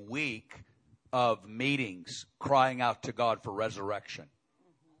had a week of meetings crying out to God for resurrection.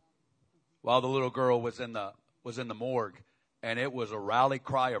 While the little girl was in the morgue, and it was a rally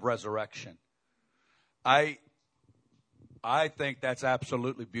cry of resurrection. I think that's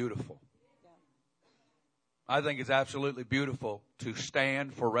absolutely beautiful. I think it's absolutely beautiful to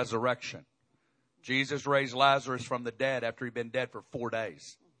stand for resurrection. Jesus raised Lazarus from the dead after he'd been dead for 4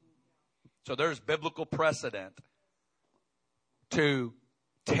 days. So there's biblical precedent to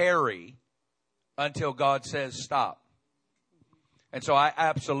tarry until God says stop. And so I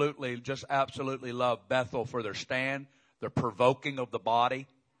absolutely love Bethel for their stand, their provoking of the body,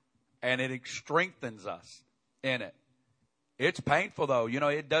 and it strengthens us in it. It's painful, though. You know,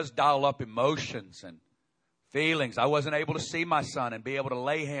 it does dial up emotions and feelings. I wasn't able to see my son and be able to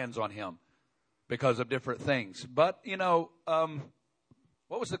lay hands on him because of different things. But, you know,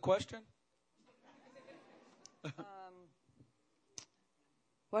 what was the question?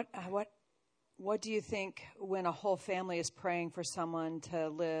 What do you think when a whole family is praying for someone to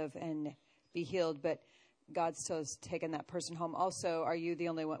live and be healed, but God still has taken that person home? Also, are you the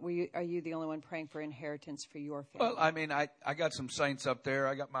only one? Are you the only one praying for inheritance for your family? Well, I mean, I got some saints up there.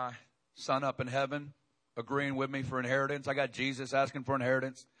 I got my son up in heaven agreeing with me for inheritance. I got Jesus asking for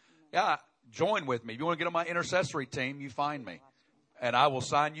inheritance. Yeah, join with me. If you want to get on my intercessory team, you find me, and I will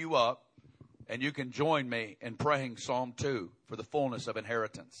sign you up, and you can join me in praying Psalm 2 for the fullness of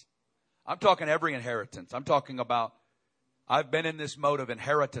inheritance. I'm talking every inheritance. I'm talking about, I've been in this mode of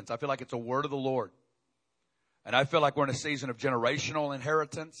inheritance. I feel like it's a word of the Lord. And I feel like we're in a season of generational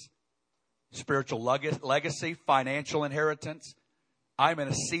inheritance, spiritual legacy, financial inheritance. I'm in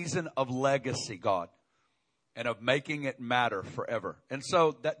a season of legacy, God, and of making it matter forever. And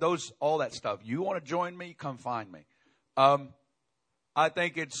so all that stuff, you want to join me, come find me. I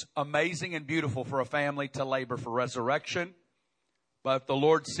think it's amazing and beautiful for a family to labor for resurrection. But if the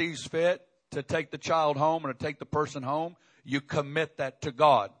Lord sees fit to take the child home or to take the person home, you commit that to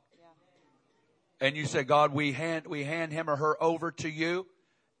God. Yeah. And you say, God, we hand him or her over to you.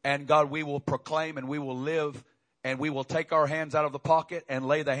 And God, we will proclaim and we will live and we will take our hands out of the pocket and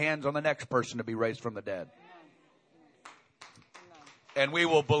lay the hands on the next person to be raised from the dead. Amen. And we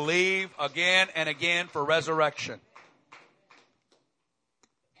will believe again and again for resurrection.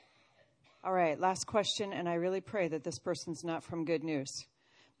 All right, last question, and I really pray that this person's not from Good News.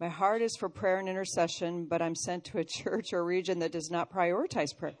 My heart is for prayer and intercession, but I'm sent to a church or region that does not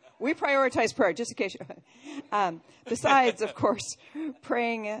prioritize prayer. We prioritize prayer, just in case. Besides, of course,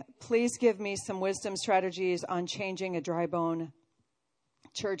 praying, please give me some wisdom strategies on changing a dry bone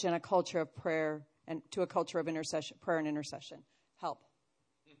church and a culture of prayer and to a culture of intercession, prayer and intercession. Help.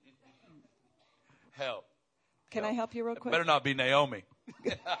 Help. Can I help you real quick? Better not be Naomi.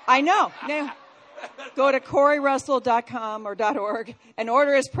 I know. Now, go to CoreyRussell.com or .org and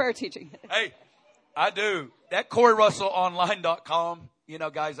order his prayer teaching. Hey, I do. That CoreyRussellOnline.com. You know,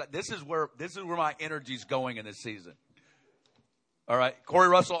 guys, this is where my energy's going in this season. All right,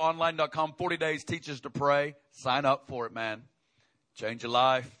 CoreyRussellOnline.com. 40 days teaches to pray. Sign up for it, man. Change your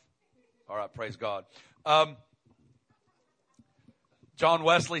life. All right, praise God. John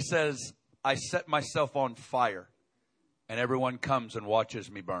Wesley says, I set myself on fire, and everyone comes and watches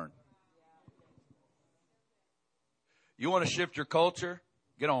me burn. You want to shift your culture?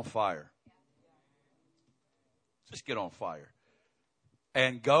 Get on fire. Just get on fire.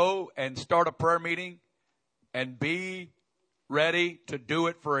 And go and start a prayer meeting and be ready to do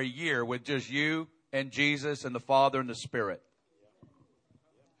it for a year with just you and Jesus and the Father and the Spirit.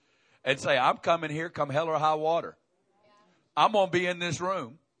 And say, I'm coming here, come hell or high water. I'm going to be in this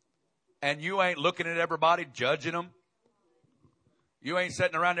room, and you ain't looking at everybody, judging them. You ain't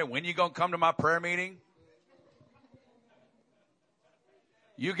sitting around there, when you going to come to my prayer meeting?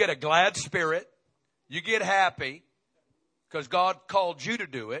 You get a glad spirit. You get happy because God called you to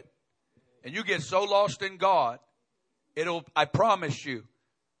do it. And you get so lost in God, I promise you,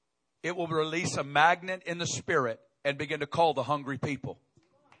 it will release a magnet in the spirit and begin to call the hungry people.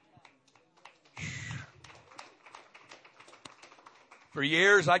 For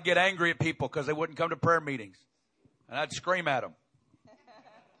years, I'd get angry at people because they wouldn't come to prayer meetings. And I'd scream at them.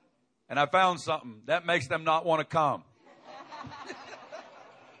 And I found something that makes them not want to come.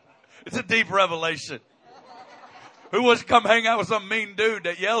 It's a deep revelation. Who wants to come hang out with some mean dude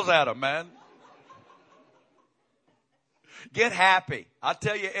that yells at them, man? Get happy. I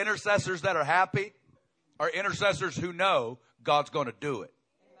tell you, intercessors that are happy are intercessors who know God's going to do it.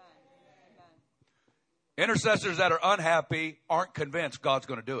 Amen. Intercessors that are unhappy aren't convinced God's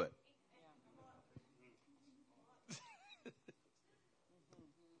going to do it.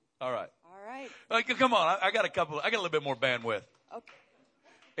 All right. Come on. I got a little bit more bandwidth. Okay.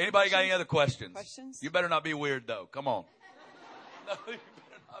 Anybody got any other questions? You better not be weird, though. Come on. No, you better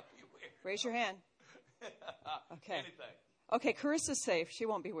not be weird. Raise your hand. Okay. Anything. Okay, Carissa's safe. She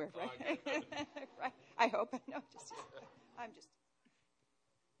won't be weird, right? Right. I hope. No, I'm just.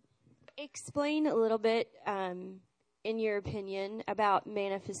 Explain a little bit, in your opinion, about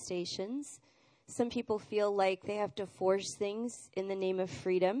manifestations. Some people feel like they have to force things in the name of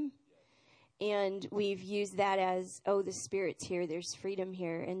freedom. And we've used that as, the Spirit's here, there's freedom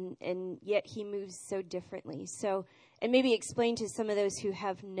here. And yet he moves so differently. So, and maybe explain to some of those who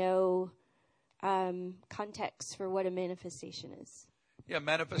have no context for what a manifestation is. Yeah,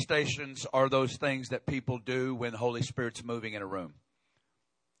 manifestations are those things that people do when the Holy Spirit's moving in a room.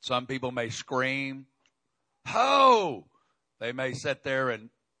 Some people may scream, ho! They may sit there and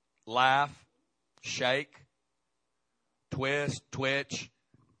laugh, shake, twist, twitch.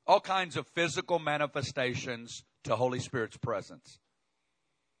 All kinds of physical manifestations to Holy Spirit's presence.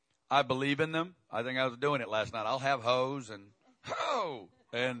 I believe in them. I think I was doing it last night. I'll have hoes and ho!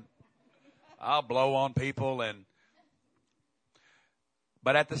 And I'll blow on people.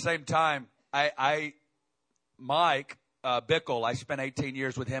 But at the same time, Mike Bickle, I spent 18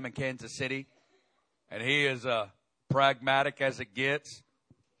 years with him in Kansas City. And he is pragmatic as it gets.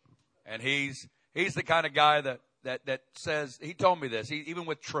 And he's the kind of guy that says, he told me this, even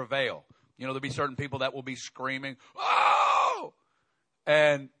with travail, there'll be certain people that will be screaming, oh!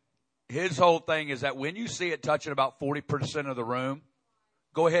 And his whole thing is that when you see it touching about 40% of the room,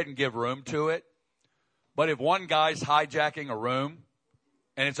 go ahead and give room to it. But if one guy's hijacking a room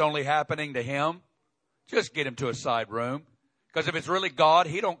and it's only happening to him, just get him to a side room. Because if it's really God,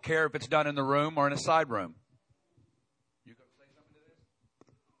 he don't care if it's done in the room or in a side room.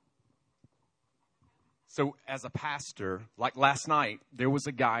 So as a pastor, like last night, there was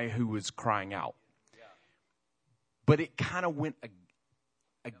a guy who was crying out. Yeah. But it kind of went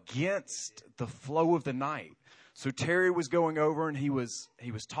against the flow of the night. So Terry was going over and he was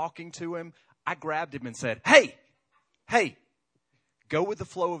talking to him. I grabbed him and said, hey, go with the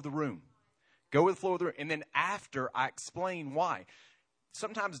flow of the room. Go with the flow of the room. And then after I explain why.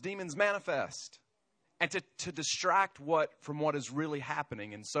 Sometimes demons manifest. And to distract from what is really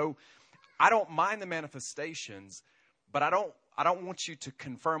happening. And so I don't mind the manifestations, but I don't want you to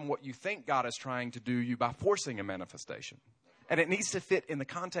confirm what you think God is trying to do you by forcing a manifestation. And it needs to fit in the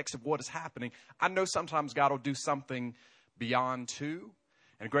context of what is happening. I know sometimes God will do something beyond two.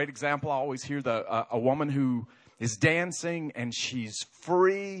 And a great example, I always hear a woman who is dancing and she's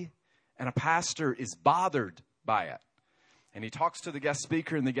free and a pastor is bothered by it. And he talks to the guest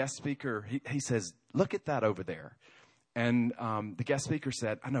speaker and the guest speaker, he says, look at that over there. And the guest speaker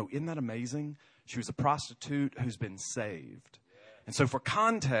said, I know, isn't that amazing? She was a prostitute who's been saved. And so for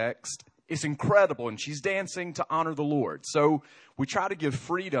context, it's incredible. And she's dancing to honor the Lord. So we try to give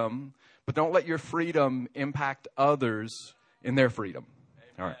freedom, but don't let your freedom impact others in their freedom.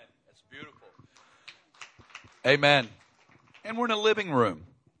 Amen. All right. That's beautiful. Amen. And we're in a living room.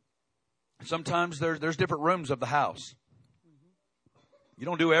 Sometimes there's different rooms of the house. You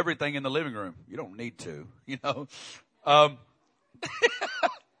don't do everything in the living room. You don't need to,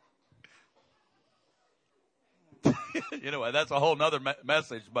 Anyway, that's a whole nother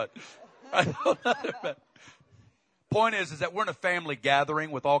message, but point is that we're in a family gathering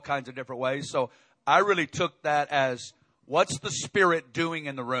with all kinds of different ways. So I really took that as, what's the Spirit doing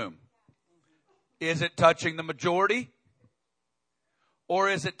in the room? Is it touching the majority? Or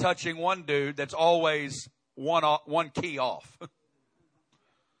is it touching one dude that's always one key off?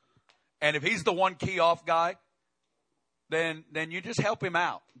 And if he's the one key off guy, then you just help him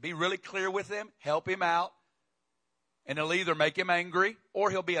out. Be really clear with him. Help him out. And it'll either make him angry or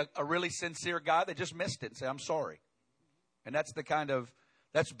he'll be a really sincere guy that just missed it and say, I'm sorry. And that's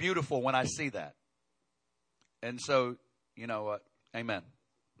that's beautiful when I see that. And so, you know what? Amen.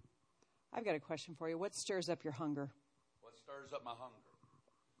 I've got a question for you. What stirs up your hunger? What stirs up my hunger?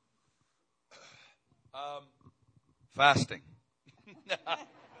 Fasting.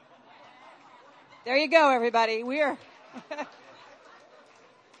 There you go, everybody. We're...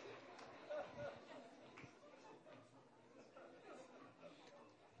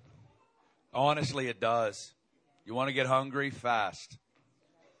 Honestly, it does. You want to get hungry? Fast.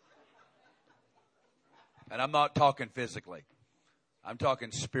 And I'm not talking physically. I'm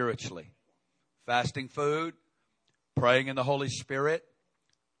talking spiritually. Fasting food, praying in the Holy Spirit,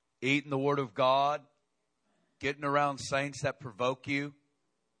 eating the Word of God, getting around saints that provoke you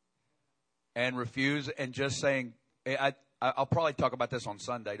and refuse, and just saying, I'll probably talk about this on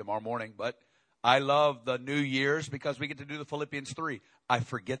Sunday, tomorrow morning, but I love the New Year's because we get to do the Philippians 3. I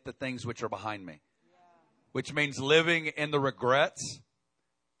forget the things which are behind me, which means living in the regrets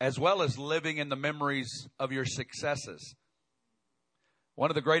as well as living in the memories of your successes. One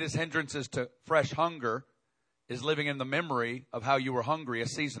of the greatest hindrances to fresh hunger is living in the memory of how you were hungry a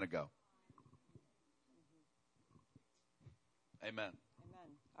season ago. Amen. Amen.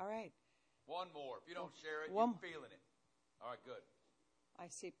 All right. One more. If you don't share it, you're feeling it. All right, good. I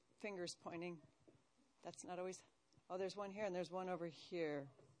see fingers pointing. That's not always... Oh, there's one here and there's one over here.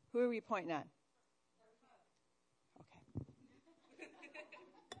 Who are we pointing at? Okay.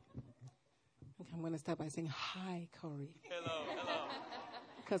 I'm going to start by saying, hi, Corey. Hello.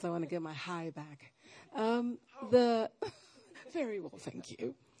 Because I want to get my hi back. Very well, thank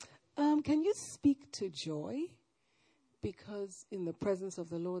you. Can you speak to joy? Because in the presence of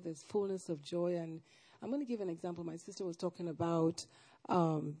the Lord, there's fullness of joy. And I'm going to give an example. My sister was talking about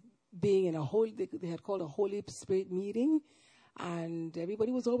being in they had called a Holy Spirit meeting, and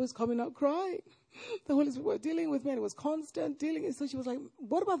everybody was always coming out crying. The Holy Spirit were dealing with me, and it was constant dealing. And so she was like,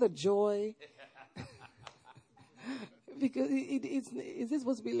 what about the joy? Because is this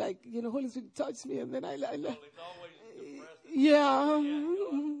supposed to be like, Holy Spirit touched me, and then I it's always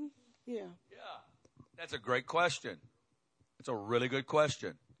depressing. Yeah. That's a great question. It's a really good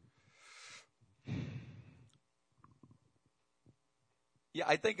question. Yeah,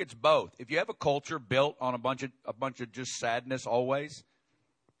 I think it's both. If you have a culture built on a bunch of just sadness always,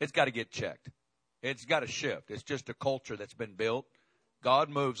 it's got to get checked. It's got to shift. It's just a culture that's been built. God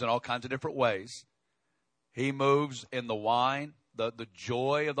moves in all kinds of different ways. He moves in the wine, the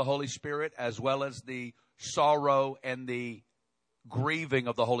joy of the Holy Spirit, as well as the sorrow and the grieving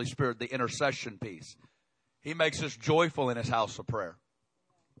of the Holy Spirit, the intercession piece. He makes us joyful in his house of prayer.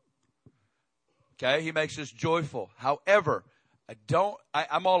 Okay, he makes us joyful. However,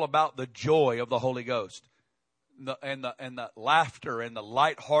 I'm all about the joy of the Holy Ghost, and the laughter and the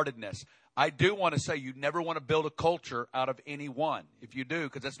lightheartedness. I do want to say you never want to build a culture out of any one. If you do,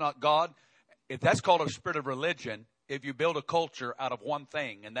 because that's not God. If that's called a spirit of religion, if you build a culture out of one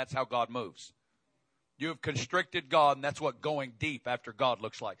thing, and that's how God moves. You have constricted God, and that's what going deep after God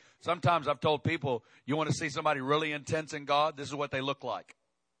looks like. Sometimes I've told people, you want to see somebody really intense in God? This is what they look like.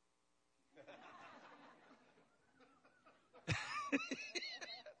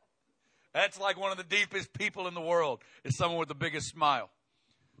 That's like one of the deepest people in the world is someone with the biggest smile.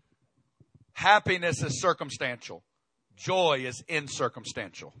 Happiness is circumstantial. Joy is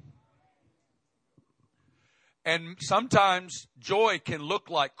incircumstantial. And sometimes joy can look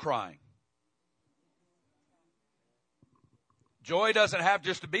like crying. Joy doesn't have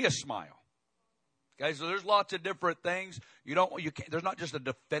just to be a smile. Okay, so there's lots of different things. There's not just a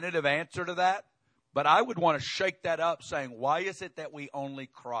definitive answer to that. But I would want to shake that up saying, why is it that we only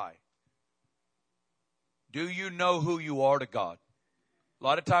cry? Do you know who you are to God? A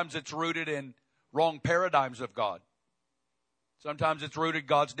lot of times it's rooted in wrong paradigms of God. Sometimes it's rooted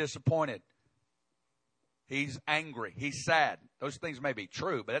God's disappointed. He's angry. He's sad. Those things may be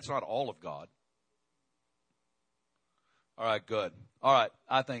true, but that's not all of God. All right, good. All right,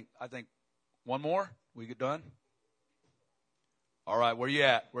 I think one more. We get done? All right, where you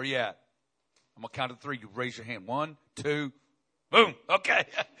at? Where you at? I'm going to count to 3. You raise your hand. 1, 2, boom. Okay.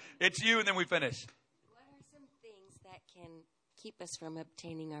 It's you, and then we finish. What are some things that can keep us from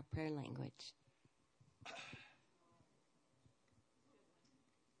obtaining our prayer language?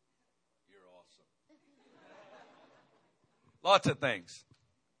 You're awesome. Lots of things.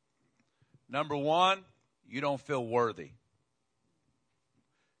 Number 1, you don't feel worthy.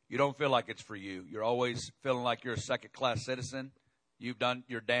 You don't feel like it's for you. You're always feeling like you're a second-class citizen. You've done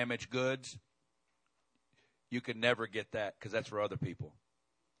your damaged goods. you can never get that because that's for other people.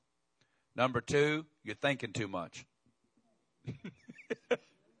 Number 2, you're thinking too much.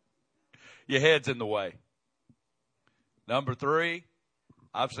 Your head's in the way. Number 3,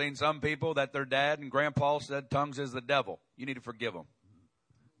 I've seen some people that their dad and grandpa said tongues is the devil. You need to forgive them.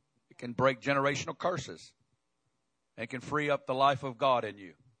 It can break generational curses and can free up the life of God in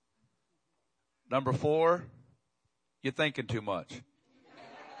you. Number 4, you're thinking too much.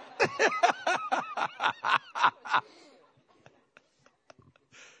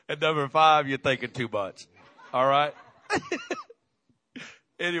 And number 5, you're thinking too much. All right?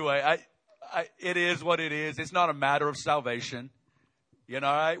 Anyway, it is what it is. It's not a matter of salvation. You know,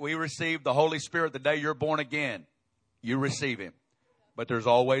 all right? We receive the Holy Spirit the day you're born again. You receive Him. But there's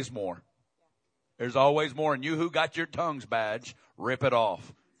always more. There's always more. And you who got your tongues badge, rip it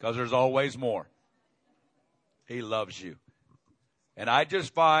off. Because there's always more. He loves you. And I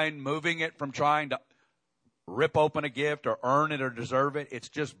just find moving it from trying to rip open a gift or earn it or deserve it, it's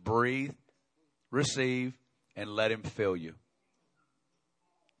just breathe, receive, and let Him fill you.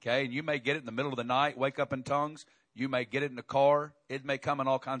 Okay? And you may get it in the middle of the night, wake up in tongues. You may get it in the car. It may come in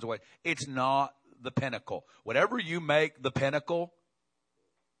all kinds of ways. It's not the pinnacle. Whatever you make the pinnacle,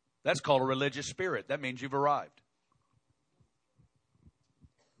 that's called a religious spirit. That means you've arrived.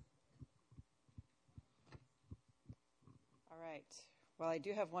 All right. Well, I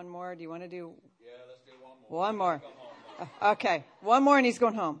do have one more. Do you want to do? Yeah, let's do one more. One more. Okay. One more and he's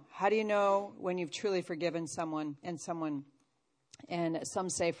going home. How do you know when you've truly forgiven someone, and some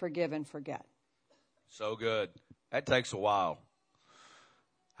say forgive and forget? So good. That takes a while.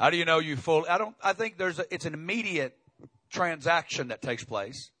 How do you know you fully? I think it's an immediate transaction that takes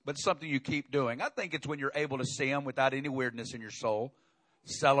place, but it's something you keep doing. I think it's when you're able to see them without any weirdness in your soul,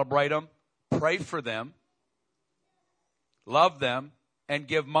 celebrate them, pray for them, love them, and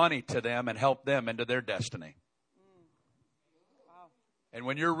give money to them and help them into their destiny. Wow. And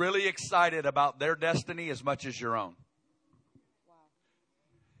when you're really excited about their destiny as much as your own, wow,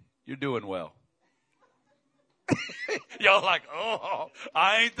 you're doing well. Y'all like, oh,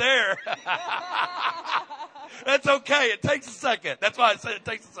 I ain't there. That's okay. It takes a second. That's why I said it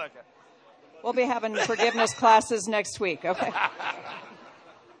takes a second. We'll be having forgiveness classes next week. Okay.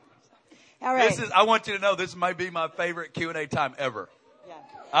 All right. I want you to know this might be my favorite Q&A time ever. Yeah.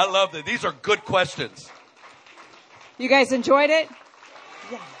 I love that. These are good questions. You guys enjoyed it?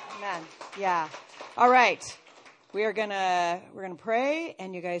 Yeah. Amen. Yeah. All right. We're gonna pray,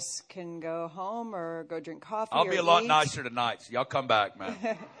 and you guys can go home or go drink coffee. I'll be a lot nicer tonight, so y'all come back,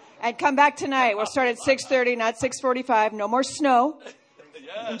 man. And come back tonight. We'll start at 6:30, not 6:45. No more snow.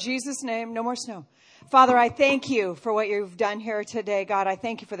 In Jesus' name, no more snow. Father, I thank you for what you've done here today. God, I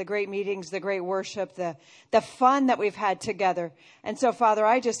thank you for the great meetings, the great worship, the fun that we've had together. And so, Father,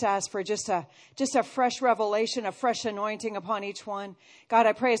 I just ask for just a fresh revelation, a fresh anointing upon each one. God,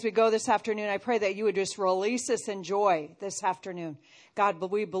 I pray as we go this afternoon, I pray that you would just release us in joy this afternoon. God,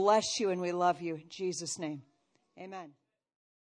 we bless you and we love you. In Jesus' name, amen.